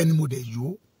bàbá yẹn ni mo dẹ̀ yó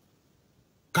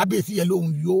kábíyèsí yẹn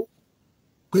lóhun yó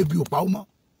pé ibi ò pa ó mọ́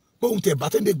pé òun tẹ̀ bá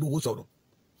Sunday Igboho sọ̀rọ̀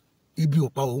ibi ò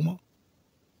pa ó mọ́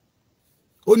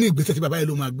ó ní ìgbésẹ̀ tí bàbá yẹn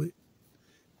ló máa gbé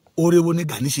oore wo ni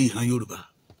Gani ṣe ìran Yorùbá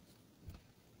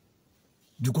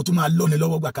jùkọ́ tó máa lọ́ni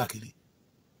lọ́wọ́ gbà káàkiri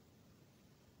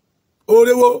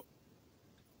oore wo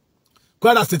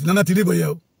Kwara State nana ti rí bọ̀ yẹ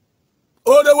o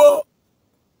oore wo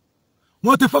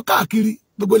wọ́n ti fọ́ káàkiri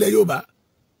gbogbo ilẹ̀ Yorùbá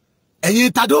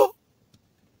ẹ̀yin tadó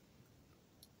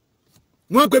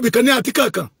wọ́n pè bìkan ní àti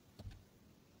kankan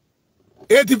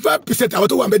 85% àwọn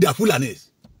tó wà mẹ́díà Fulani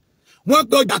wọ́n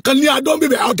pè ọjà kan ní adó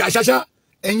bíbẹ̀ ọjà ṣáṣá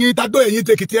ẹ̀yin tadó ẹ̀yin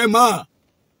tèkìtì ẹ̀ mọ́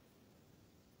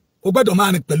o gbọ́dọ̀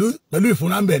máa rìn pẹ̀lú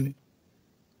ìfúnra ń bẹ̀ ni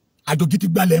àjòjì ti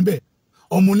gbalẹ̀ ń bẹ̀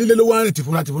ọmọ onílé ló wá rìn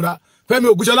tìfura Fẹ́mi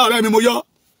Ògúnṣọlá ọ̀rẹ́ mi mo yọ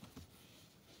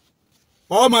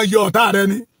ọmọ yọ ọ̀tá rẹ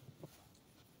ni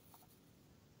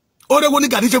ó rẹ́wọ́ ní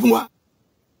Gani ṣe fún wa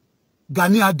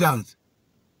Gani Adams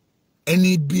ẹni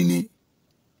bí ni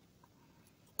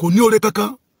kò ní oore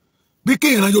kankan bí kí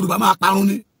ìran Yorùbá máa parun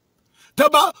ni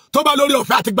tó bá lórí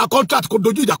ọ̀fẹ́ àti gba contract kó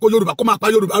dojú ìjà kó Yorùbá kó máa pa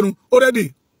Yorùbá run ó rẹ́dì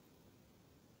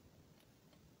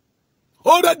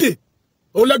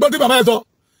òun lẹ́gbọ́n tí bàbá yẹn sọ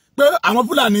pé àwọn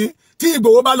Fúlàní tí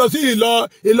Ìgbòho bá lọ sí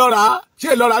Ìlọ́ra ṣé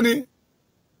Ìlọ́ra ni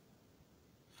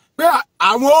pé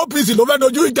àwọn OPC ló fẹ́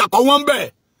dojú ìjà kọ wọ́n bẹ̀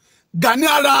Gani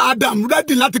Adams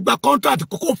rẹ́dì láti gba contract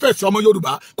kó fẹ̀sọ̀ ọmọ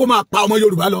Yorùbá kó máa pa ọmọ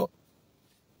Yorùbá lọ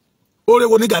oore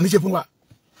wo ni Gani ṣe fún wa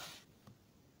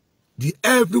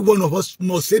every one of us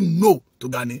must say no to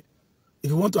Gani if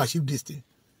you want to achieve this thing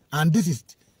and this is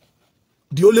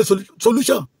the only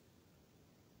solution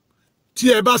tí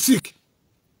ẹ bá sick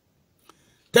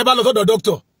tẹ́ bá lọ sọ́dọ̀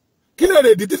doctor kí lè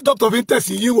rè tí doctor fi ń test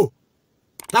yín wò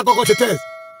lákọ́kọ́ ṣe test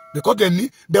because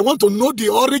they want to know the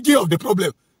origin of the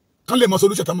problem kán lè mọ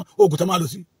solution tán oògùn tán máa lò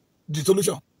sí the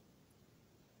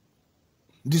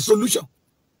solution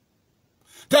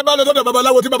tẹ́ bá lọ sọ́dọ̀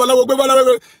babaláwo tí babaláwo gbé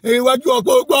babaláwo iwájú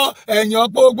ọ̀pọ̀ gbọ́ ẹ̀yìn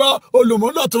ọ̀pọ̀ gbọ́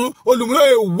olùmúlọ̀tún olùmúlọ̀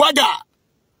ìwágà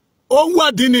ó ń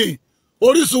wádìí ní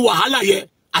orísun wàhálà yẹ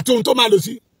àti ohun tó máa lò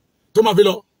sí tó máa fi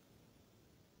lọ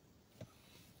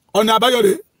ọ̀nà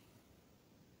àbáyọ̀rẹ́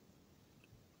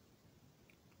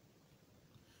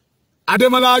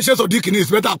Adémọ́lá ṣẹ́sọ̀díkì ní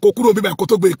ìsìpẹ́tà kó kúrò bíbẹ̀ kó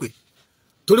tó gbé ìpè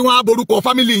torí wọ́n á borúkọ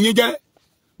fámìlì yín jẹ́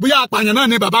bóyá àpàyàn náà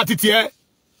ni bàbá ti tiẹ̀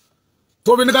tó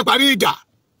fi ní ká parí ìjà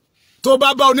tó bá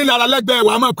bá onílára lẹ́gbẹ̀ẹ́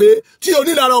wàá mọ̀ pé tí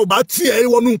onílára ò bá tiẹ̀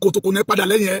wọnú kòtòkò ní padà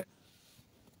lẹ́yìn ẹ̀.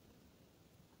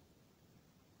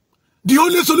 The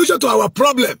only solution to our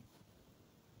problem,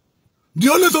 the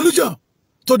only solution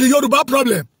to the Yoruba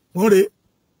problem,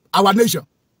 our nation.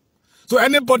 So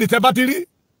anybody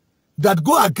that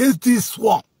go against this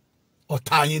one,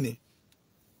 Otani,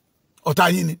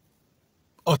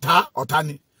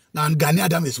 now Gani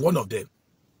Adams is one of them.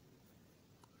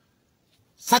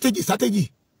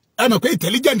 Strategy. I'm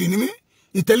intelligent in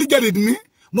me,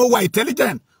 more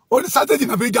intelligent. Only strategy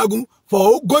na fi jagun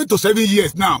for going to 7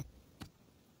 years now.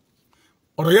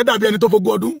 Ọ̀rọ̀ yẹn dàbí ẹni tó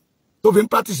fọgbọ́ ọdún tó fi ń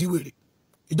practice wèrè.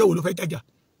 Ìjọ wo ló fẹ́ jájà?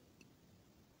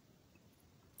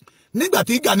 Nígbà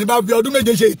tí Gani bá fi ọdún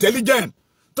méje ṣe intelligent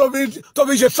tó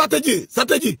fi ṣe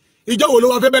strategy. Ìjọ wo ló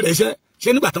wá fẹ́ bẹ̀rẹ̀ iṣẹ́? Ṣé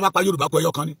nígbà tí wọ́n bá pa Yorùbá kú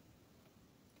ẹyọ kan ni?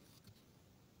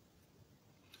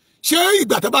 Ṣé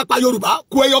ìgbà tí wọ́n bá pa Yorùbá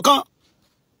kú ẹyọ kan?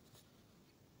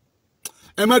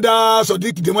 Ẹ má dá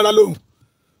Sodiq Demola lóhùn.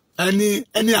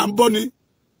 Ẹni à ń bọ́ ni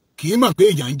kì í mọ̀ pé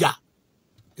èèyàn ń jà.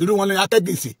 Irú wọn ni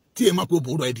akẹ́gbèsè tí èèmọ̀ pé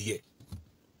òbúrò ẹ̀dìyẹ.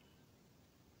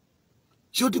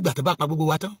 Ṣé ó dìgbà tó bá pa gbogbo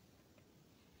wa tán?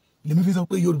 Lèmi fi sọ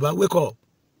pé Yorùbá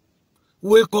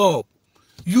wake up.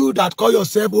 You that call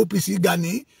yourself OPC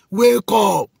Gani, wake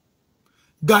up.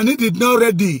 Gani did not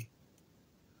ready.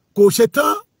 Kò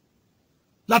ṣetán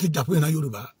láti jà fún ìran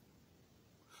Yorùbá.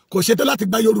 Kò ṣetán láti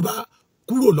gba Yorùbá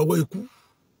kúrò lọ́wọ́ ikú.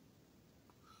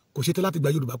 Kò ṣetán láti gba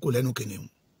Yorùbá kúrò lẹ́nu kìnìún.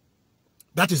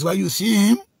 That is why you see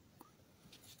him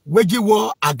waging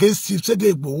war against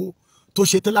Sunday Igboho tó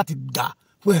ṣetán láti jà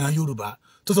fún ìran Yorùbá.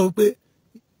 Tó sọ pé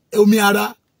omi ara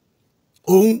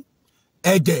òun,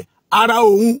 ẹ̀jẹ̀ ara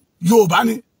òun Yorùbá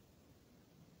ni.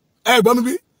 Ẹ gbọ́ mi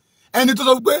bí? Ẹni tó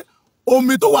sọ pé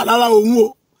omi tó wà lára òun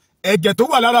o, ẹ̀jẹ̀ tó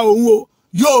wà lára òun o,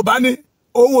 Yorùbá ni.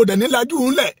 Òun ò dẹ̀ ní lajú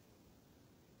òun lẹ̀.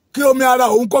 Kí omi ara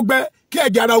òun kó gbẹ, kí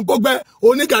ẹ̀jẹ̀ ara òun kó gbẹ,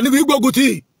 oníkà níbi gbógun tì.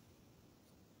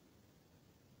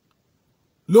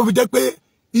 Ló fi jẹ́ pé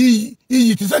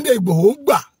iyì tí Sunday Igboho ń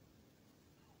gbà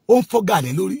ó ń fọ́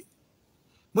Gani lórí.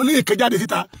 Mo ní ìkẹjáde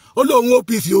síta ó lóun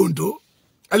OPC Ondo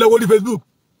ẹ lọ wo ní Facebook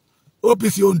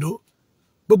OPC Ondo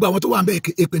gbogbo àwọn tó wà ń bẹ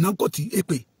èpè náà kò tí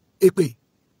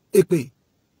èpè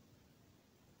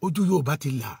ojú Yorùbá ti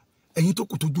là ẹ̀yin tó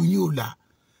kù tójú yín ò là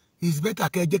is better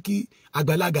kẹ́ jẹ́ kí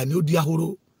Àgbàlá Gani ó di ahoro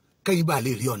kẹ́yìn bá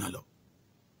lè rí ọ̀nà lọ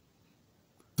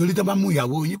torí tán bá mú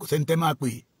ìyàwó yín kò sẹ́ni tẹ́ máa pè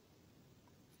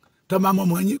tán bá mọ́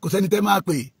ọmọ yín kò sẹ́ni tẹ́ máa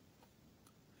pè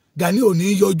Gani ò ní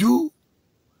yọjú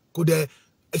kò dẹ̀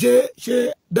ṣe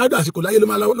dáadáa àsìkò láyé ló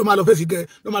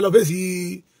máa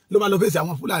lọ fèsì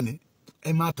àwọn Fúlàní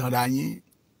ẹ má tanra yín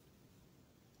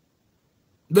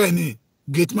bẹ́ẹ̀ ni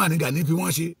gateman ní Gani fi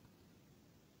wọ́n ṣe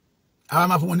àwọn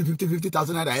máa fún wọn ní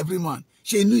 50,000 naira every month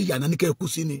ṣé inú ìyà náà ní kẹ́ kú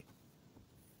sí ni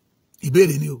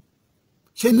ìbéèrè ni o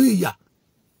ṣé inú ìyà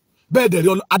bẹ́ẹ̀ dẹ̀ rí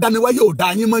adániwáyé ò dá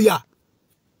yín mọ́ yà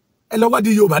ẹ lọ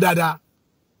wádìí Yorùbá dáadáa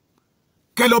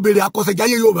kẹ́ lọ bèrè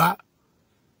àkọsẹ̀jáyé Yorùbá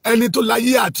ẹni tó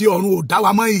láyé àti ọ̀run ò dá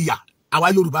wa mọ́ ìyà àwa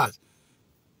Yorùbá.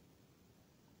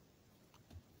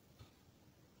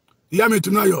 Ìyá mi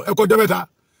tún náà yọ ẹ kọjọ́ mẹ́ta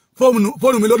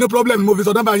fóònù mi ló ní problem mo fi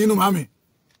sọ nọ́mbà yín nù màmí.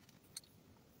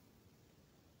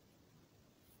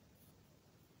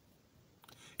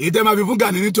 Èyí tẹ́ máa fi fún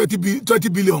Gani ní 20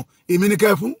 billion èmi ní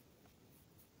kẹ́ fún.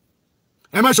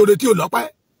 Ẹ má ṣòro tí ò lọ́pẹ́.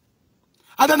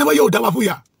 Adániwáyé yóò dá wa fún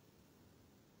yà.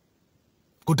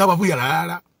 Kò dá wa fún yà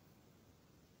rárá.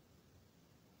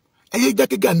 Ẹ yé jẹ́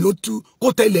kí Gani ó tú kó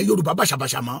tẹ́lẹ̀ Yorùbá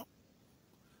bàṣàbàṣà mọ́.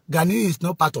 Gani is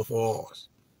not part of us.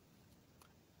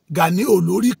 Gani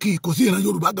olóríkì kò sí ìran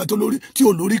Yorùbá gan tó lórí tí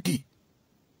olóríkì.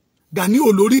 Gani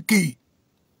olóríkì.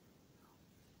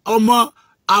 Ọmọ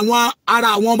àwọn ara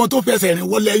àwọn ọmọ tó fẹsẹ̀ rìn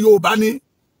wọlé Yorùbá ni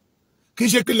kì í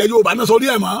ṣe kílẹ̀ Yorùbá náà sórí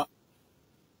ẹ̀ mọ́.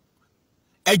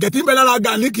 Ẹ̀jẹ̀ tí ń bẹ lára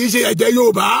Gani kì í ṣe ẹ̀jẹ̀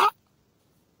Yorùbá.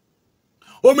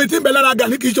 Omi tí ń bẹ lára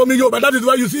Gani kì í ṣe omi Yorùbá. That is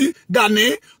why you see Gani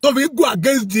tó fi go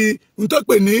against the n tó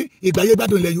pè ní ìgbáyé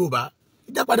gbádùn ilẹ̀ Yorùbá.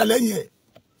 Ìjà padà lẹ́yìn ẹ̀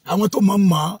àwọn tó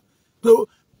mọ̀ tó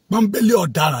wọ́n ń bẹ́lẹ̀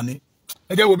ọ̀daràn ni.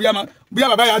 Ẹ jẹ́ wo bí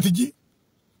bàbá yà ti jí.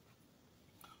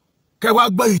 Kẹ́ wá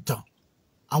gbọ́ ìtàn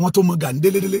àwọn tó mọ̀ Gani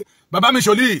délédélé. Bàbá mi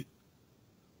Ṣòlí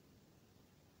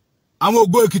àwọn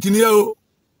Ògbó Èkìtì ni ẹ o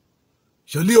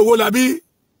Ṣòlí owó labí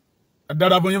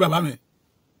dára fún yín bàbá mi.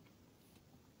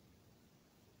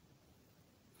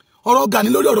 Ọ̀rọ̀ Gani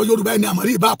lórí ọ̀rọ̀ Yorùbá ẹni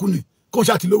àmọ̀rí ìbáàkú ni kó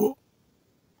ṣáà ti lówó.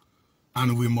 And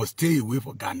we must stay away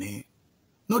from Gani.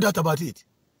 No doubt about it.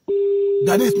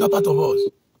 Gani is not part of us.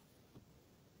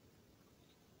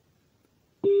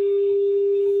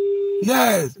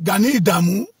 Yes, Gani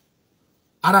ìdààmú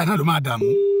ara ẹ̀ náà ló máa dààmú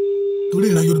torí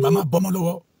ìran Yorùbá máa bọ́mọ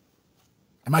lọ́wọ́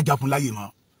ẹ má jà fún láyè mọ́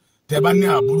tẹ́ bá ní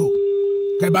àbúrò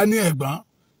tẹ́ bá ní ẹ̀gbọ́n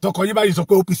tọkọ yín báyìí sọ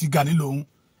pé OPC Gani lòun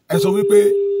ẹ sọ wípé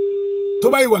tó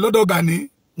bá ìwà lọ́dọ̀ Gani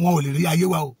wọn ò lè rí ayé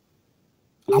wa o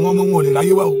àwọn ọmọ wọn ò lè rí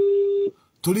ayé wa o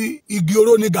torí igi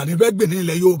oró ni Gani fẹ́ gbè ní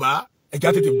ilẹ̀ Yorùbá ẹ̀já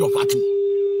tètè dọ̀ fàtú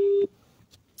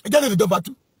Just the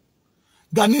battle.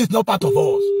 Gani is not part of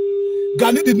us.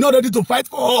 Gani did not ready to fight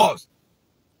for us.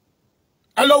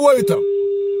 Hello, wait.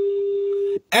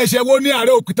 Ẹ̀ṣẹ̀ wo ni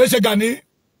Ààrẹ Òpìtàn ṣe Gani?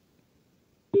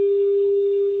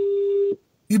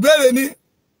 Ìbéèrè ni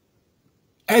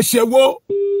ẹ̀ṣẹ̀ wo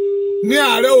ni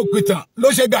Ààrẹ Òpìtàn ló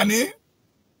ṣe Gani?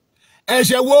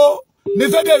 Ẹ̀ṣẹ̀ wo ni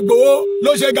Sunday Igboho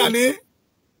ló ṣe Gani?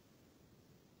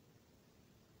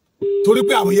 Torí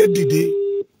pé àwọn yẹn dìde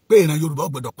pé ìran Yorùbá ò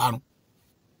gbọdọ̀ parun.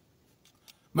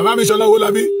 Màmá mi Ṣọlá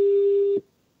Owólabí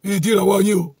ìdí ìrànwọ́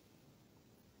yín o.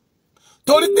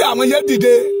 Torí pé àwọn yẹn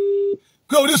dìde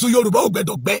pé orísun Yorùbá ò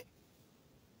gbọdọ̀ gbẹ.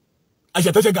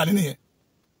 Ẹ̀ṣẹ̀ tó ṣe Gani nìyẹn.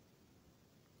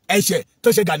 Ẹ̀ṣẹ̀ tó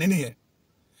ṣe Gani nìyẹn.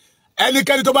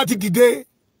 Ẹnikẹ́ni tó bá ti dìde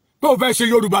pé ó fẹ́ ṣe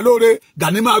Yorùbá lóore,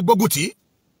 Gani máa gbógun tì.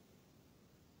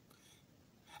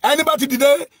 Ẹni bá ti dìde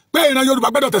pé ìran Yorùbá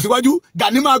gbọdọ̀ tẹ̀síwájú,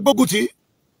 Gani máa gbógun tì.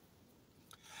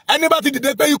 Ẹni bá ti dìde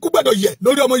pé ikú gbọdọ̀ yẹ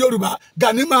lórí ọmọ Yorùbá,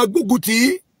 Gani máa gbógun tì.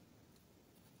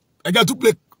 Ẹjẹ́ tún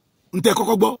play ntẹ́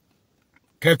kọ́kọ́ gbọ́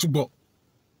kẹ́ tún gbọ́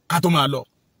ká tó máa lọ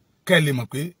kẹ́ lè mọ̀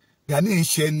pé Gani ń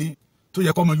ṣe ẹni tó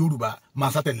yẹ kọ́ ọmọ Yorùbá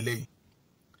máa sátẹ̀lé lẹ́yìn.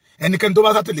 Ẹnikẹ́ni tó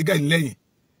bá sátẹ̀lé Gani lẹ́yìn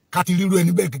ká ti ríru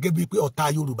ẹni bẹ́ẹ̀ gẹ́gẹ́ bíi pé ọ̀tá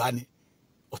Yorùbá ni.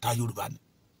 Ọ̀tá Yorùbá ni.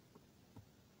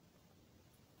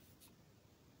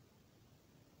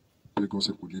 Pé gan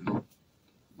ṣe kò lè lọ.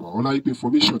 Àwọn láyé pé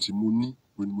information tí mo ní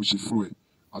òun ni mo ṣe fún ẹ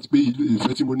àti pé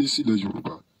ìfẹ́ tí mo ní sílẹ̀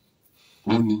Yorùbá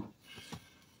òun ni.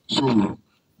 So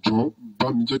jọ bá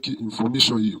mi jẹ́ kí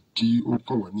information yìí kí ó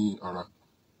kàn wá ní ara.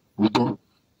 Ó gbọ́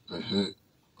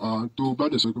tó bá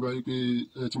dẹ̀ sọ pé báyìí pé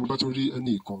tí mo bá tún rí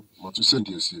ẹni kan màá tún send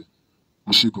ẹ̀ sí ẹ.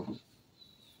 Mo ṣe gan.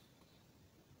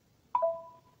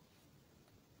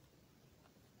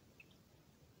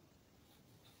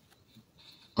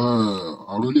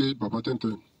 Àròlé bàbá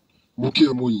tẹ́ntẹ́n mo kí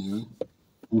ẹ mo yìn ẹ́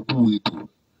òkú ètò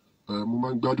mo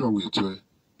máa ń gbádùn àwọn ètò ẹ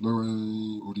lọ́wọ́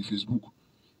orí Facebook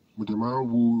mo dẹ̀ máa ń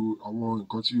wo àwọn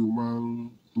nǹkan tí o máa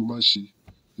ń ṣe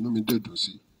inú mi dẹ̀ dùn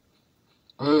sí.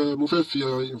 Mo fẹ́ fi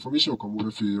information kan mo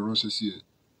fẹ́ fi ránṣẹ́ sí ẹ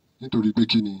nítorí pé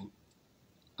kí ni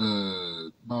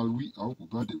bá wí àwòkù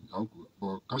bá dé àwòkù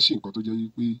bọ̀ ká ṣe nǹkan tó jẹ́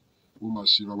wípé ó máa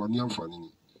ṣe ra wa ní àǹfààní ni.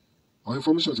 Àwọn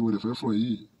information tí mo dẹ̀ fẹ́ fún ẹ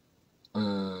yìí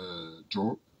jọ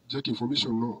jẹ́ kí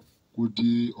information náà kó dé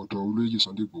ọ̀dọ̀ olóyè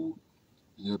Sunday Igboho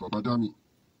ìyẹn bàbá Dami.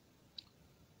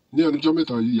 Ní ẹnujọ́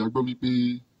mẹ́ta yìí a gbọ́ wípé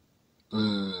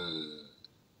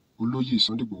olóyè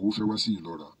Sunday Igboho fẹ́ wá sí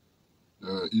Ìlọ́ra.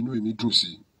 Inú èmi dùn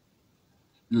sí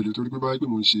mi ò lè torí pé báyìí pé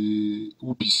mo ń ṣe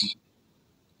OPC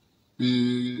pé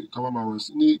ká wá máa wọ̀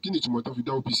sí ní kí ni ìtumọ̀ tán fi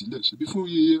dá OPC lẹ̀ ṣebí fún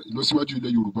ìlọsíwájú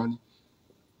ilẹ̀ Yorùbá ni.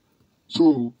 So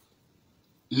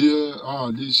a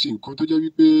lè ṣe nǹkan tó jẹ́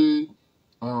wípé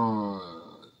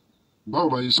báwo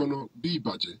máa yẹ sọ́nà bí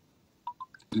ìbàjẹ́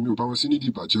èmi ò bá wọn sí nídìí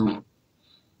ìbàjẹ́ o.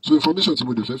 So information tí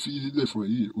mo dẹ̀ fẹ́ fi lẹ̀ fún ẹ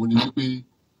yìí ó ní wípé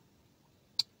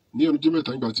ní ẹnujọ́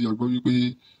mẹ́ta nígbà tí a gbọ́ wípé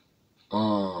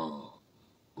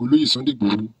olóyè Sunday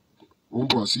Igboho ó ń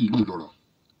bọ̀ wá sí ìlú Ìlọ́ra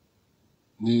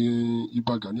ní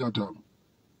ibà Gani Adams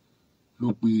ló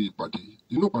pe ìpàdé.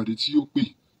 Inú ìpàdé tí ó pè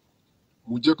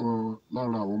mo jẹ́ kan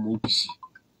lára àwọn ọmọ OPC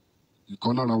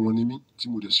ìkan lára wọn ni mí tí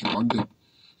mo dẹ̀ sì wà ń bẹ̀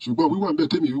ṣùgbọ́n wíwà ń bẹ̀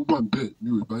tèmi wà ń bẹ̀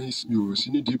mi ò sí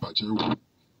nídìí ìbàjẹ́ o.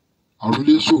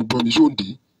 Àròlé ṣó ń gbọ́ mi ṣó ń dé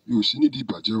mi ò sí nídìí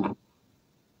ìbàjẹ́ o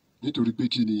nítorí pé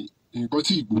kí ni nǹkan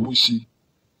tí Ìgbòho ń ṣe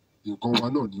nǹkan wa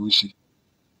náà ni ó ń ṣe.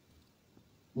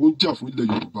 Ó ń jà fún ilẹ̀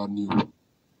Yorùbá ni o.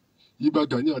 Ibà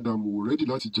Gani Adams ò rẹ́dì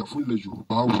láti jà fún ilẹ̀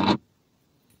Yorùbá o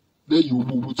lẹ́yìn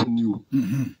owó tún ni o.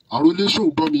 Àròlé ṣó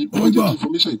ń gbọ́ mi wọ́n jẹ́ kí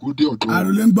information ìkó dé ọ̀dọ̀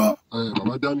Àròlé ń gbọ́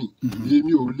bàbá Dami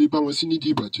èmi ò lè bá wọn sí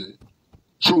nídìí ìbàjẹ́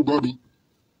ṣó ń gbọ́ mi.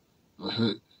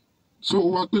 So ó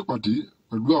wá pè pàdé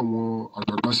pẹ̀lú àwọn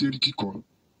àgbààgbà sẹ́ríkì kan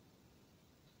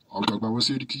àgbààgbà wọn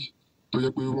sẹ́ríkì tó yẹ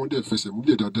pé wọ́n dẹ̀ fẹsẹ̀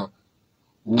múlẹ̀ dáadáa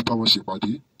ó bá wọn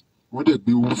ṣèpàdé wọ́n dẹ̀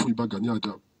gbé owó fún Ibà Gani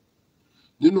Adams.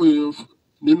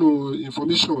 Nínú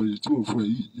information tí mo fún ẹ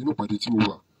yìí inú ìpàdé tí mo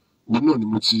wà òun náà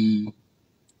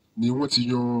ni wọ́n ti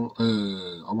yan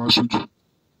àwọn aṣojú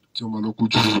tí wọ́n máa lọ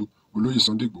kojú olóyè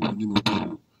Sunday Igboho nínú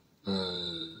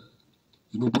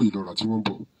igbó Ìlọ́ra tí wọ́n ń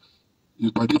bọ̀.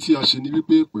 Ìpàdé tí a ṣe ni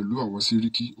wípé pẹ̀lú àwọn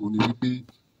sẹ́ríkì òun ni wípé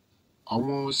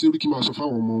àwọn sẹ́ríkì máa sọ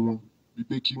fáwọn ọmọ wọn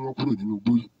wípé kí wọ́n kúrò nínú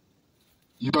igbó yìí.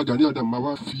 Ibà Gani Adams máa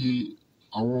wá fi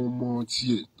àwọn ọmọ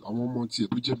tiẹ̀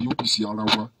tó jẹ́ bí OPC ara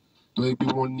wa tó yẹ pé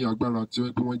wọ́n ní agbára tí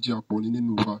wọ́n pé wọ́n jẹ́ akọni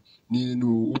nínú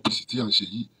OPC tí à ń ṣe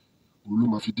yìí òun ló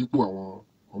máa fi dípò àwọn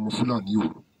ọmọ Fúlàní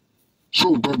o. Ṣó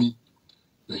ń gbọ́ mi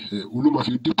òun ló máa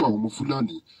fi dípò àwọn ọmọ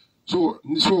Fúlàní. So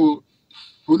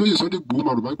olóyè Sunday Igboho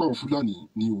máa rò báyìí pé àwọn Fúlàní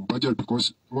ni òun bá jẹ́ because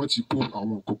wọ́n ti kó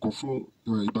àwọn kọ̀ọ̀kan fún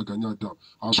Ibà Gani Adams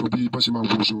aṣọ bí bá ṣe máa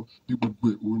wọṣọ bí gbogbo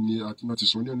ẹ̀ òun ni àti náà ti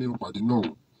sọ nínú ìpàdé náà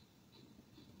o.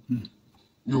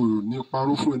 mi ò ní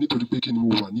parọ́ fún ẹ nítorí pé kí ni mo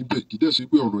wà níbẹ̀ kì í dẹ̀ ṣe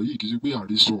pé ọ̀rọ̀ yìí kì í ṣe pé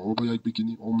àrísọ ọ bóyá pé kí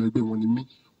ni ọmọ ẹgbẹ́ wọn ni mí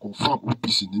confam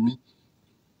OPC ni mí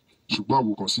ṣùgbọ́n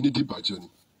àwòkàn sí nídìí ìbàjẹ́ ni.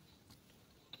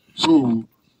 So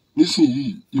nísìnyìí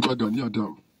Ìbà Gani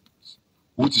Adams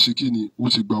ó ti ṣe kí ni ó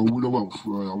ti gba owó lọ́wọ́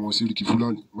àwọn sẹ́ríkì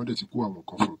Fúlàní wọ́n dẹ̀ ti kó àwọn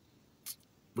kan fún un.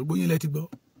 Gbogbo yín lẹ ti gbọ́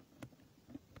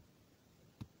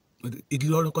igi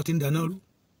ọ̀rọ̀ kan ti ń dáná rú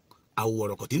àwọ̀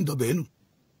ọ̀rọ̀ kan ti ń dọ̀bẹ̀ nù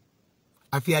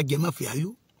àfi ajẹmáfi ayó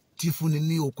tí fúnni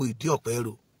ní oko ìdí ọ̀pẹ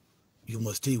ro you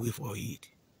must stay away for it.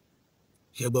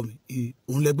 Ṣé gbọ́ mi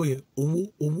òun lẹ́gbọ́ yẹ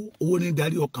owó ní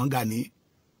darí ọkàn Gani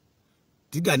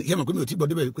tí Gani ṣé mọ̀ pé mi ò tí gbọ́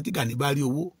débẹ̀ pé tí Gani bá rí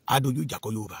owó á dojú ìjà kọ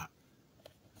Yorùbá.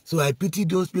 So I pity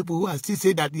those people who are still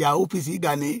say that they are OPC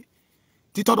Gani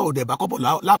tí tọ́rọ̀ òdẹ̀ bá kọ́bọ̀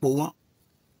lápò wọn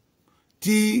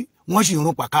tí wọ́n sì ń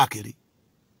rún pa káàkiri.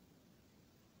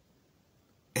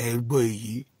 Ẹ gbọ́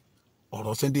èyí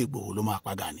ọ̀rọ̀ Sunday Igboho ló máa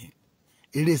pa Gani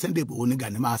eré Sunday Igboho ní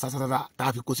Gani máa sá tá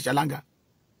a fi kó sí ṣáláńgá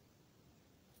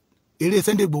eré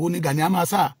Sunday Igboho ní Gani á máa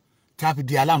sá tá a fi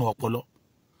di alárùn ọpọlọ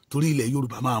torí ilẹ̀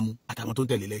Yorùbá máa mú àtàwọn tó ń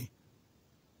tẹ̀lé lẹ́yìn.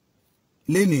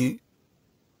 Lénìí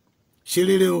ṣe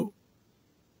rere o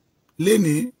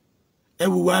lénìí ẹ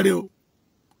wùwárẹ́ o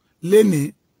lénìí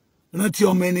rántí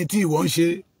ọmọ ẹni tí ìwọ ń ṣe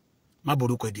má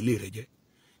borúkọ ìdílé rẹ jẹ́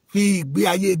fi ìgbé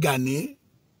ayé Gani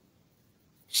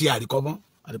ṣe àríkọ́gbọ́n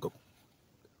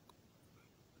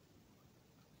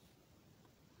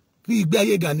fi ìgbé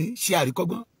ayé Gani ṣe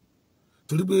àríkọ́gbọ́n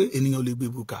torí pé ènìyàn lè gbé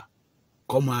buka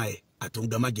kọ́mọ ẹ̀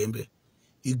àtòǹgà má jẹ́ ń bẹ̀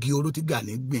igi oró tí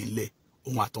Gani gbìn lẹ̀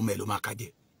ohun àtọmọ ẹ̀ ló máa kájẹ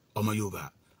ọmọ Yorùbá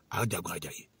àjàgùn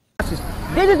àjàyè.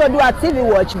 This is ODUA TV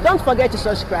Watch. Don't forget to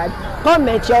subscribe,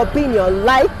 comment your opinion,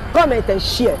 like, comment and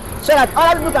share so that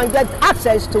other people can get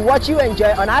access to what you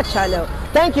enjoy on our channel.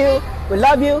 Thank you. We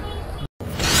love you.